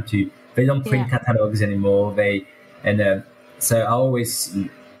no time they don't print catalogs anymore. So I always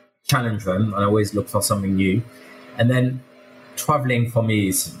challenge them, and I always look for something new. And then traveling for me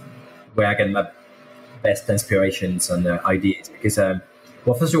is where I get my best inspirations and ideas, because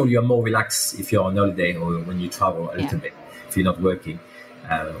well, first of all, you're more relaxed if you're on holiday or when you travel a little bit, if you're not working,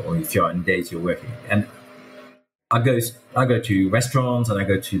 or if you're on days you're working. And I go to restaurants and I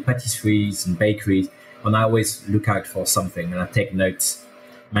go to patisseries and bakeries, and I always look out for something, and I take notes,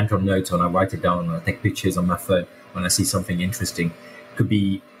 mental notes, and I write it down, and I take pictures on my phone when I see something interesting. It could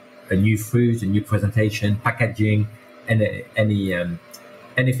be a new fruit, a new presentation, packaging, and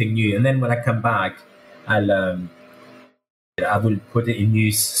anything new. And then when I come back, I will put it in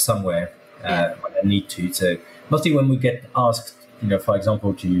use somewhere when I need to. So mostly when we get asked, for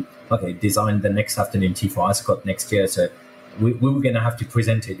example, to design the next afternoon tea for Ascot next year. So we were going to have to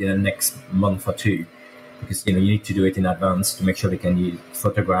present it in the next month or two, because you need to do it in advance to make sure they can use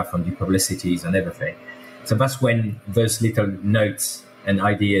photograph and do publicities and everything. So that's when those little notes and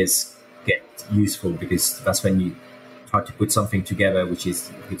ideas get useful, because that's when you try to put something together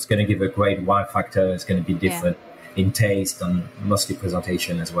it's going to give a great wow factor. It's going to be different in taste and mostly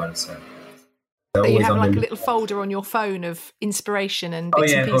presentation as well. So you have like a little folder on your phone of inspiration and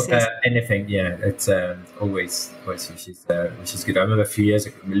bits and pieces. Anything. Yeah, it's always which is good. I remember a few years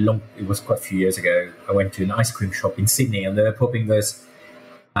ago, it was quite a few years ago, I went to an ice cream shop in Sydney, and they were popping those,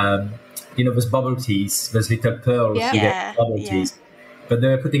 those bubble teas, those little pearls, bubble teas. But they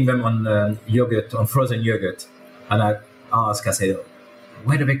were putting them on yogurt, on frozen yogurt. And I said,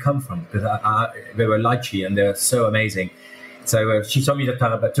 where do they come from? Because they were lychee and they're so amazing. So she told me that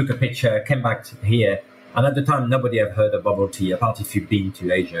I took a picture, came back here. And at the time, nobody had heard of bubble tea, apart if you've been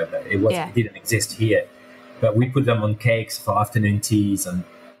to Asia. But it didn't exist here. But we put them on cakes for afternoon teas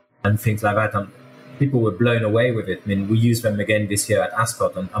and things like that. And people were blown away with it. I mean, we use them again this year at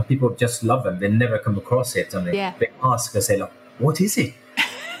Ascot, and people just love them. They never come across it. And they ask, they say, like, what is it?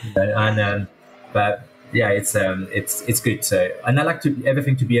 But yeah, it's good. So, and I like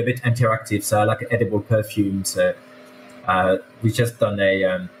everything to be a bit interactive. So I like edible perfumes. We just done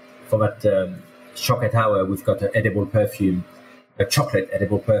for that chocolate hour. We've got an edible perfume, a chocolate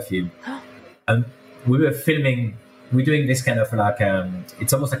edible perfume, and we were filming. We're doing this kind of like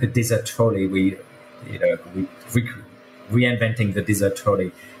it's almost like a dessert trolley. We reinventing the dessert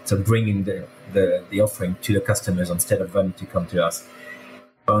trolley, so bringing the offering to the customers instead of them to come to us.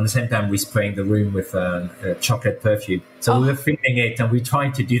 But at the same time, we're spraying the room with a chocolate perfume. So we were filming it, and we're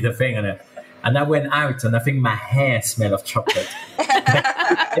trying to do the thing, and I went out, and I think my hair smelled of chocolate.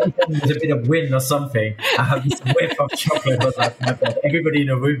 There's a bit of wind or something. I have this whiff of chocolate. I was like, my God, everybody in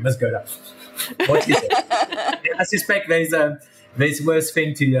the room must go down. What is it? I suspect there's worse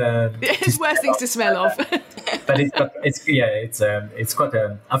thing there's worse things to smell of. But it's quite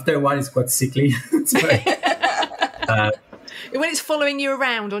after a while it's quite sickly. When it's following you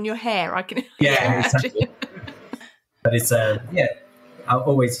around on your hair, I can exactly. But it's I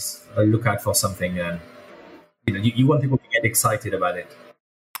always look out for something. You want people to get excited about it.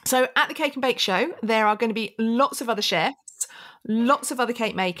 So at the Cake and Bake Show, there are going to be lots of other chefs, lots of other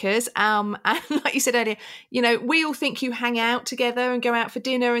cake makers, and like you said earlier, we all think you hang out together and go out for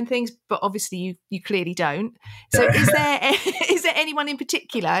dinner and things, but obviously you clearly don't. So is there anyone in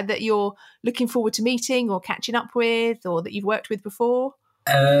particular that you're looking forward to meeting or catching up with, or that you've worked with before?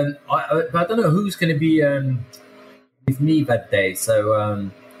 I don't know who's going to be with me that day.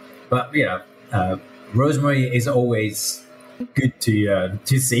 So, but Rosemary is always good to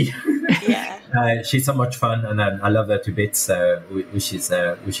see. Yeah. She's so much fun, and I love her to bits, which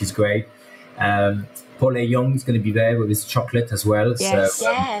is great. Paul A. Young is going to be there with his chocolate as well. Yes.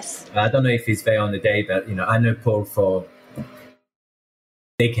 So, I don't know if he's there on the day, but I know Paul for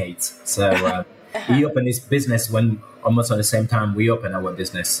decades. So he opened his business when almost at the same time we opened our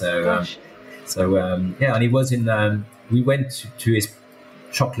business. So and he was in. We went to his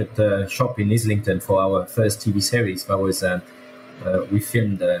chocolate shop in Islington for our first TV series. That was we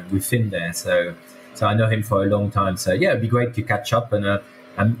filmed there. So I know him for a long time. So yeah, it'd be great to catch up and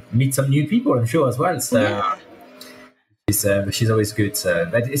meet some new people, I'm sure, as well. So she's always good. So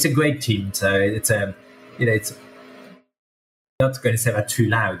but it's a great team. So it's it's not going to say that too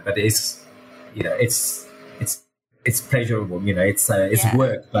loud, but it's pleasurable. It's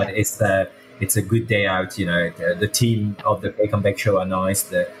work, but it's a good day out. The team of the Cake and Bake Show are nice.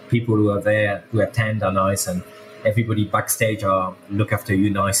 The people who are there, who attend, are nice, and everybody backstage look after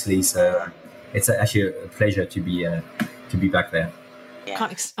you nicely. So it's actually a pleasure to be back there.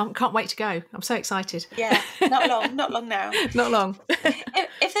 Yeah. Can't wait to go. I'm so excited. Yeah, not long now. Not long.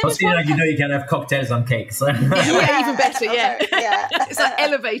 If there was you can have cocktails on cakes. Even better. Yeah. Yeah. It's like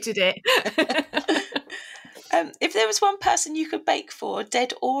elevated it. If there was one person you could bake for,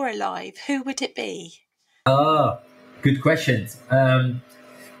 dead or alive, who would it be? Good questions. I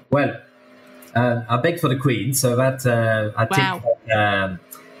baked for the Queen, so that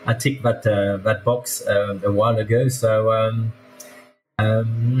I ticked that box a while ago. So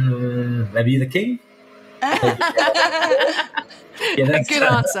maybe the King. Yeah, that's a good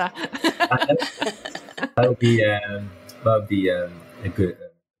answer. That would be a good.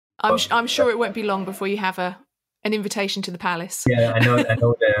 I'm sure it won't be long before you have an invitation to the palace. Yeah, I know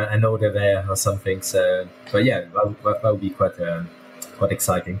they're there or something. So, but yeah, that would be quite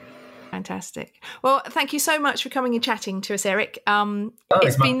exciting. Fantastic. Well, thank you so much for coming and chatting to us, Eric.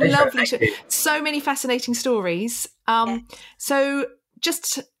 It's been lovely. So many fascinating stories. So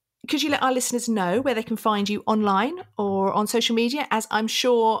just could you let our listeners know where they can find you online or on social media, as I'm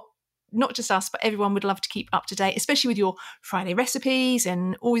sure not just us, but everyone would love to keep up to date, especially with your Friday recipes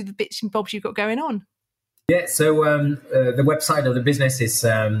and all the bits and bobs you've got going on. Yeah, so the website of the business is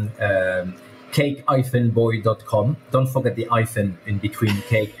cake-boy.com. Don't forget the hyphen in between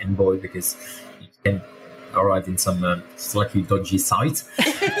cake and boy, because you can arrive in some slightly dodgy site.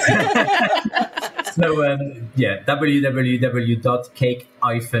 So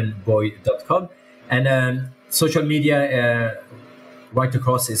www.cake-boy.com. And social media right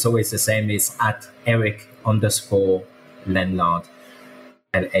across is always the same. It's at Eric_Lanlard, LANLARD.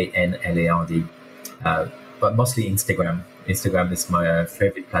 But mostly Instagram. Instagram is my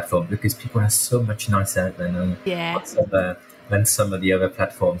favorite platform because people are so much nicer than some of the other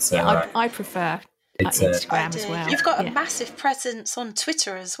platforms. So, I prefer Instagram as well. You've got a massive presence on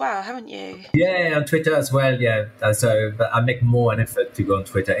Twitter as well, haven't you? Yeah, on Twitter as well. Yeah, so but I make more an effort to go on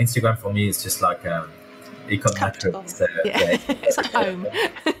Twitter. Instagram for me is just like it comes naturally. So, it's at home,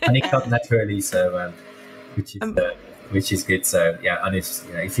 and it comes naturally. So which is good. So and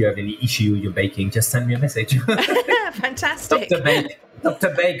if you have any issue you're baking, just send me a message. Fantastic.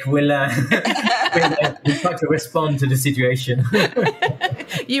 Dr. Bake will try to respond to the situation.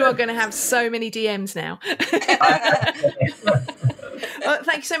 You are going to have so many DMs now.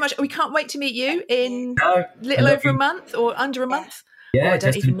 Thank you so much. We can't wait to meet you in little over a month or under a month. Yeah, I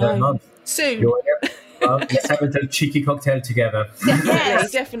don't even know. A month. Soon. Let's have a cheeky cocktail together.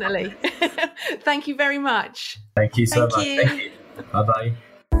 Definitely. Thank you very much. Thank you so much. Thank you. Bye-bye.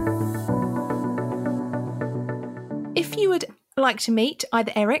 If you would like to meet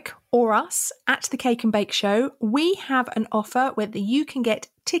either Eric or us at the Cake and Bake Show, we have an offer where you can get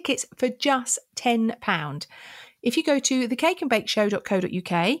tickets for just £10. If you go to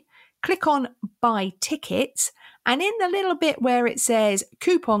thecakeandbakeshow.co.uk, click on Buy Tickets, and in the little bit where it says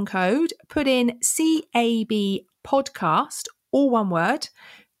coupon code, put in CAB podcast, all one word,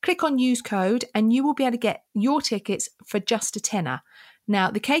 click on use code, and you will be able to get your tickets for just a tenner.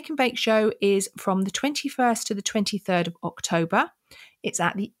 Now, the Cake and Bake Show is from the 21st to the 23rd of October. It's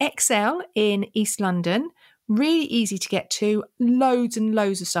at the XL in East London. Really easy to get to. Loads and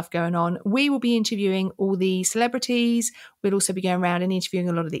loads of stuff going on. We will be interviewing all the celebrities. We'll also be going around and interviewing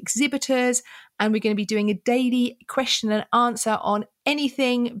a lot of the exhibitors. And we're going to be doing a daily question and answer on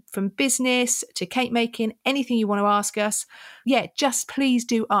anything from business to cake making, anything you want to ask us. Yeah, just please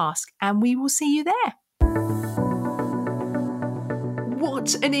do ask, and we will see you there.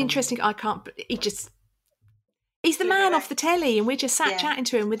 What an interesting... He's the man off the telly, and we're just sat chatting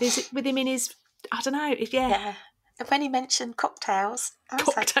to him with him in his... I don't know. Yeah. And when he mentioned cocktails...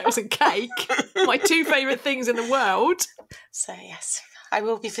 Cocktails and cake. My two favourite things in the world. So, yes, I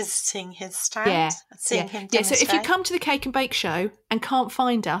will be visiting his stand. Seeing him demonstrate. So if you come to the Cake and Bake Show and can't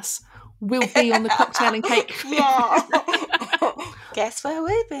find us, we'll be on the cocktail and cake. Guess where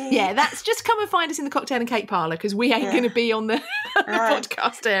we'll be. Yeah, that's just come and find us in the cocktail and cake parlour, because we ain't going to be on the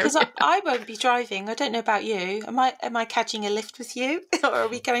podcast area. Because I won't be driving. I don't know about you. Am I catching a lift with you, or are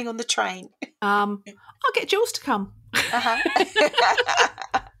we going on the train? I'll get Jules to come.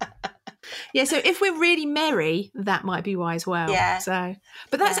 Yeah, so if we're really merry, that might be why as well. Yeah. So,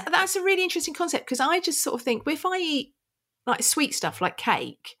 but that's a really interesting concept, because I just sort of think if I eat like sweet stuff like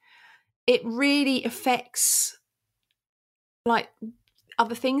cake, it really affects like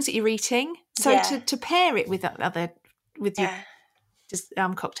other things that you're eating. So to pair it with your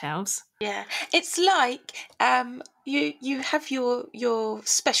cocktails. Yeah, it's like you have your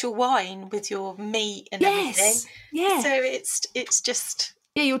special wine with your meat and everything. Yeah. So it's just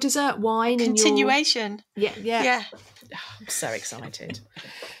your dessert wine continuation. And yeah. I'm so excited.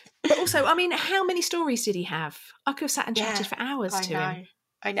 But also, I mean, how many stories did he have? I could have sat and chatted for hours to him.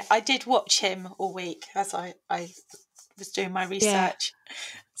 I know. I did watch him all week as I was doing my research.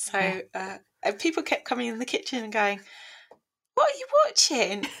 So and people kept coming in the kitchen and going, "What are you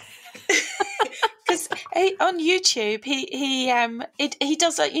watching?" Because On YouTube, he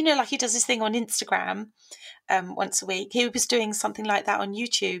does like he does this thing on Instagram once a week. He was doing something like that on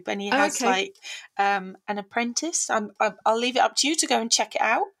YouTube, and he has like an apprentice. I'll leave it up to you to go and check it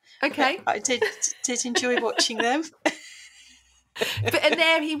out. Okay, but I did enjoy watching them. And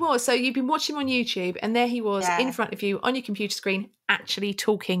there he was. So you've been watching him on YouTube, and there he was in front of you on your computer screen, actually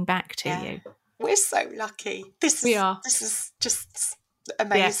talking back to you. We're so lucky. This is just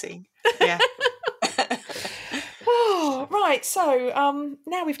amazing. Yeah. Oh, right. So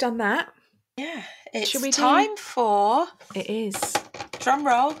now we've done that. Yeah. It's time for... It is. Drum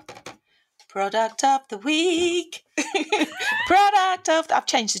roll. Product of the week. I've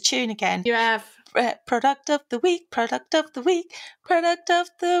changed the tune again. You have. Product of the week. Product of the week. Product of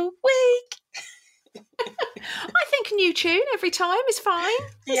the week. I think a new tune every time is fine.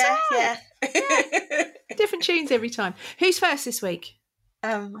 Yeah. Different tunes every time. Who's first this week?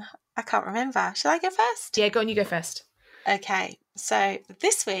 I can't remember. Shall I go first? Yeah, go on, you go first. Okay, so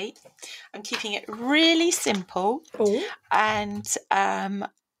this week I'm keeping it really simple. Ooh. And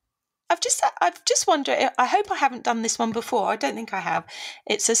I've just wondered, I hope I haven't done this one before. I don't think I have.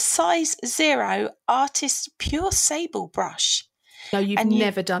 It's a size 0 Artist Pure Sable brush. No, you've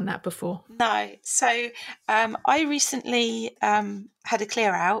never done that before. No. So I recently had a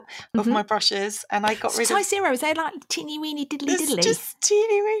clear out of my brushes, and I got rid of... Size 0, is they like teeny weeny diddly diddly? It's just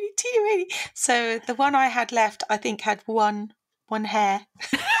teeny weeny. So the one I had left, I think, had one hair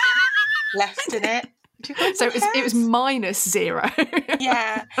left in it. So it was -0.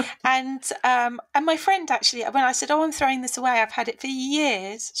 Yeah. And my friend actually, when I said, I'm throwing this away, I've had it for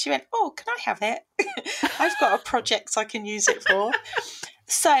years, she went, oh, can I have it? I've got a project I can use it for.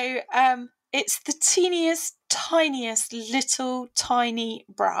 So it's the teeniest, tiniest little tiny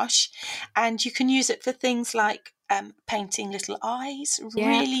brush, and you can use it for things like painting little eyes,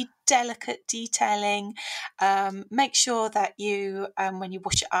 really delicate detailing. Make sure that you, when you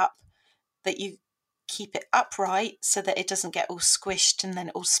wash it up, that you keep it upright so that it doesn't get all squished and then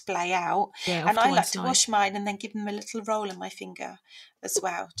it will splay out. Yeah, and I like to wash mine and then give them a little roll in my finger as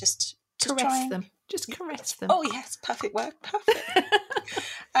well. Just caress them. Just caress them. Oh yes, perfect word. Perfect.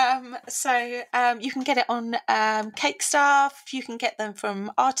 So you can get it on Cake Stuff. You can get them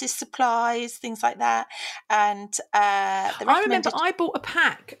from artist supplies, things like that. And I remember I bought a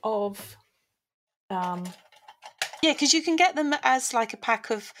pack of. Yeah, because you can get them as like a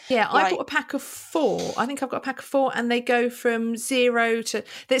pack of... Yeah, I bought a pack of 4. I think I've got a pack of 4, and they go from 0 to...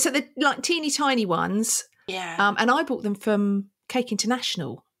 So they're like teeny tiny ones. Yeah. And I bought them from Cake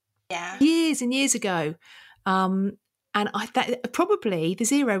International. Yeah. Years and years ago. And probably the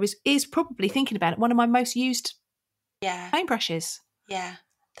 0 is probably, thinking about it, one of my most used paintbrushes. Yeah.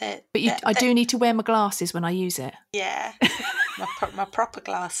 I do need to wear my glasses when I use it. Yeah. my proper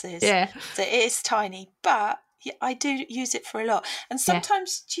glasses. Yeah. So it is tiny, but... Yeah, I do use it for a lot. And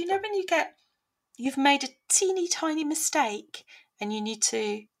sometimes, do you know when you've made a teeny tiny mistake and you need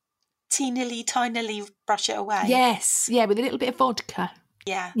to tinily brush it away? Yes, with a little bit of vodka.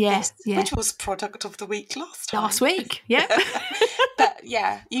 Yeah. Yes. Which was product of the week last time. Last week, yeah. But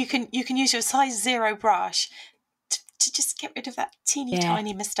yeah, you can use your size 0 brush to just get rid of that teeny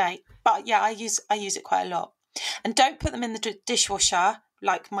tiny mistake. But yeah, I use it quite a lot. And don't put them in the dishwasher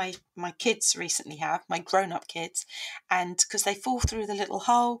like my kids recently have, my grown-up kids, and because they fall through the little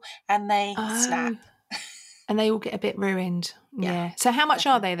hole and they snap. And they all get a bit ruined. Yeah. So how much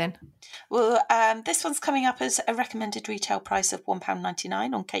are they then? Well, this one's coming up as a recommended retail price of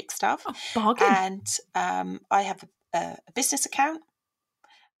 £1.99 on Cake Stuff. Oh, bargain. And I have a business account,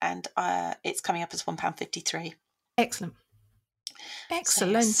 and it's coming up as £1.53. Excellent.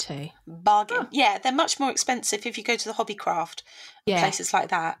 Excellent. Bargain. Oh. Yeah, they're much more expensive if you go to the Hobbycraft places like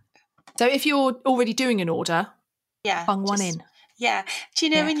that. So if you're already doing an order, bung one in. Yeah. Do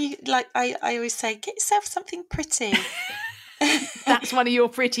you know when you, like, I always say, get yourself something pretty. That's one of your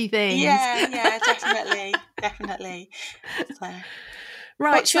pretty things. Yeah, definitely. So,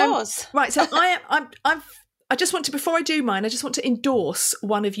 right. What's yours? Right. So I just want to, before I do mine, I just want to endorse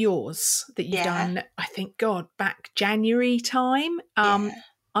one of yours that you've done, I think, back January time.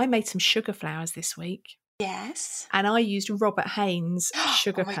 I made some sugar flowers this week. Yes. And I used Robert Haynes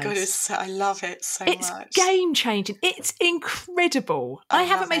sugar paste. Oh my God, I love it so much. It's game changing. It's incredible. I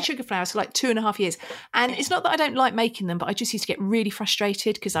haven't made sugar flowers for like 2.5 years. And it's not that I don't like making them, but I just used to get really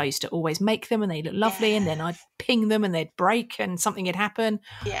frustrated because I used to always make them and they look lovely and then I'd ping them and they'd break and something would happen.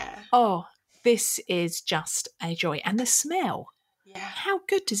 Yeah. Oh, this is just a joy. And the smell. Yeah. How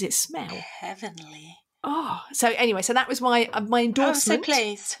good does it smell? Heavenly. Oh, so anyway, so that was my endorsement. I'm so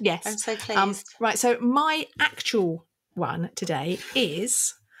pleased. Yes. I'm so pleased. Right, so my actual one today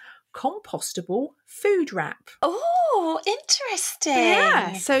is compostable food wrap. Oh, interesting.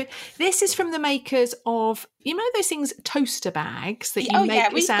 Yeah. So this is from the makers of, those things, toaster bags that you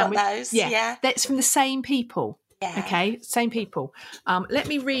make a we've sandwich. got those. Yeah. That's from the same people. Yeah. Okay, same people. Let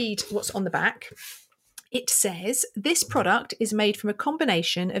me read what's on the back. It says, this product is made from a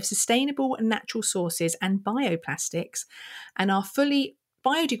combination of sustainable and natural sources and bioplastics and are fully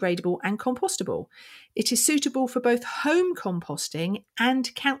biodegradable and compostable. It is suitable for both home composting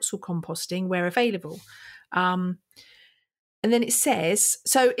and council composting where available. And then it says,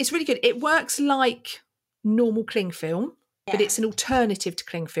 so it's really good. It works like normal cling film, but it's an alternative to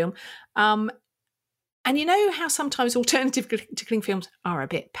cling film. And you know how sometimes alternative to cling films are a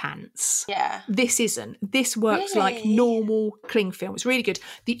bit pants? Yeah. This isn't. This works like normal cling film. It's really good.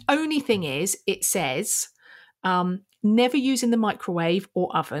 The only thing is, it says never use in the microwave or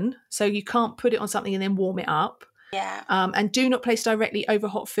oven. So you can't put it on something and then warm it up. Yeah. And do not place directly over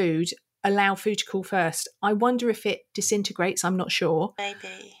hot food. Allow food to cool first. I wonder if it disintegrates. I'm not sure.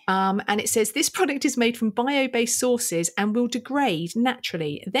 Maybe. And it says this product is made from bio-based sources and will degrade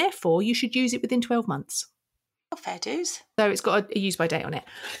naturally. Therefore, you should use it within 12 months. Oh, fair dues. So it's got a use-by date on it.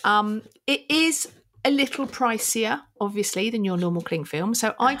 It is a little pricier, obviously, than your normal cling film.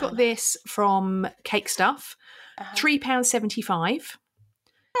 So I got this from Cake Stuff, £3.75.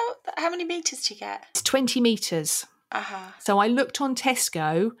 Oh, how many metres do you get? It's 20 metres. So I looked on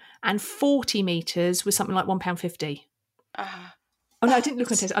Tesco and 40 metres was something like £1.50. Oh, no, I didn't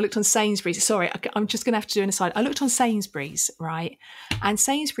look on Tesco. I looked on Sainsbury's. Sorry, I'm just going to have to do an aside. I looked on Sainsbury's, right? And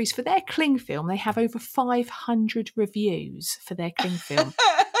Sainsbury's, for their cling film, they have over 500 reviews for their cling film.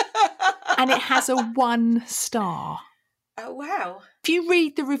 And it has a 1 star. Oh, wow. If you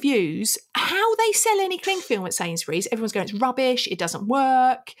read the reviews, how they sell any cling film at Sainsbury's, everyone's going, it's rubbish, it doesn't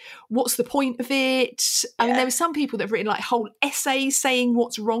work, what's the point of it? I mean, there were some people that have written like whole essays saying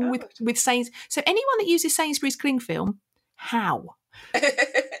what's wrong with Sainsbury's. So anyone that uses Sainsbury's cling film, how? I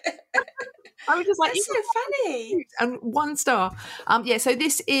was just like, that's so funny. And 1 star. So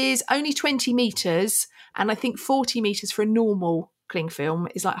this is only 20 metres, and I think 40 metres for a normal cling film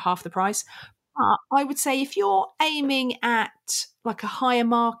is like half the price. But I would say if you're aiming at like a higher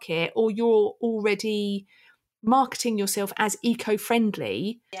market, or you're already marketing yourself as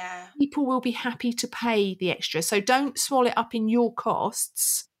eco-friendly, people will be happy to pay the extra. So don't swallow it up in your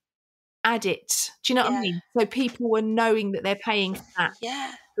costs. Add it. Do you know what I mean? So people are knowing that they're paying for that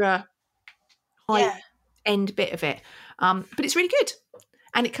extra high-end bit of it. But it's really good.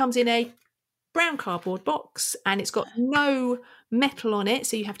 And it comes in a brown cardboard box, and it's got no metal on it,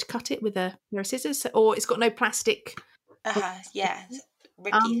 so you have to cut it with a pair of scissors, or it's got no plastic.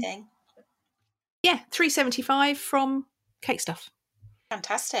 Ricky thing. Yeah, £3.75 from Cake Stuff.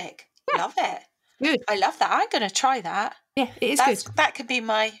 Fantastic. Love it. Good. I love that. I'm going to try that. Yeah, it is good. That could be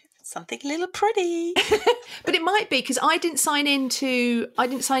my something a little pretty. But it might be because I didn't sign into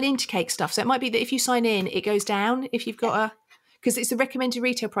Cake Stuff, so it might be that if you sign in, it goes down if you've got because it's the recommended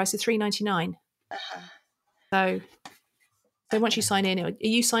retail price of £3.99. So once you sign in, are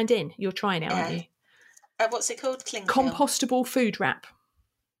you signed in? You're trying it, aren't you? What's it called? Cling Compostable food wrap.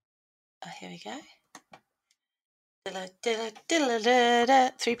 Oh, here we go.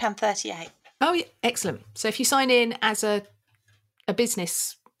 £3.38. Oh, yeah, excellent. So if you sign in as a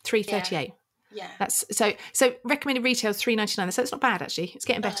business, $3.38. Yeah. That's so recommended retail is $3.99. So it's not bad actually. It's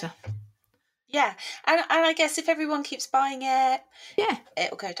getting better. Yeah, and I guess if everyone keeps buying it,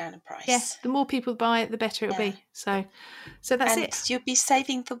 it'll go down in price. Yeah, the more people buy it, the better it'll be. So that's it. You'll be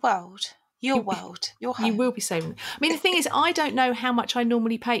saving the world. Your world. Your home. You will be saving. I mean, the thing is, I don't know how much I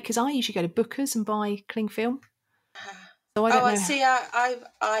normally pay because I usually go to Booker's and buy cling film. So I don't know. I see. I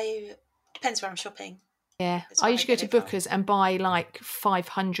depends where I'm shopping. Yeah, I usually go to Booker's and buy like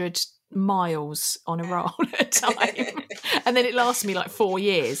 500 miles on a roll at a time, and then it lasts me like 4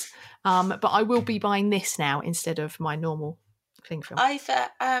 years. But I will be buying this now instead of my normal cling film. I've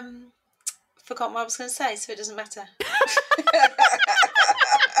forgotten what I was going to say, so it doesn't matter.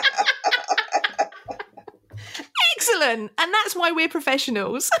 Excellent, and that's why we're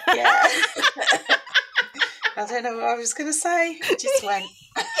professionals. Yeah. I don't know what I was going to say. It just went.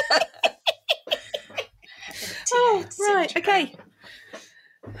 Right, okay.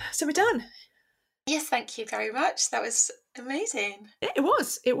 So we're done. Yes, thank you very much. That was amazing. It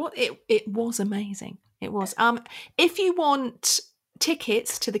was amazing. It was. If you want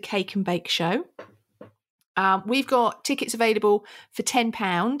tickets to the Cake and Bake Show, we've got tickets available for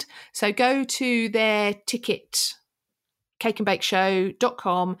 £10. So go to their ticket,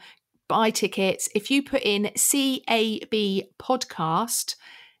 cakeandbakeshow.com, buy tickets. If you put in CAB podcast,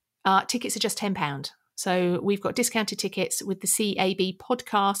 tickets are just £10. So we've got discounted tickets with the CAB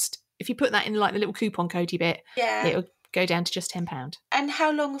podcast if you put that in like the little coupon codey bit, it'll go down to just £10. And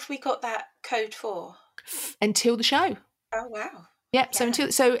how long have we got that code for? Until the show. Oh wow. Yep. Yeah.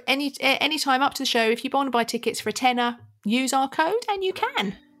 So any time up to the show, if you want to buy tickets for a tenner, use our code and you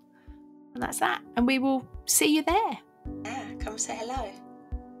can. And that's that. And we will see you there. Yeah, come say hello.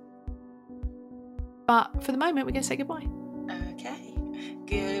 But for the moment, we're going to say goodbye. Okay.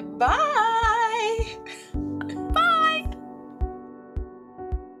 Goodbye.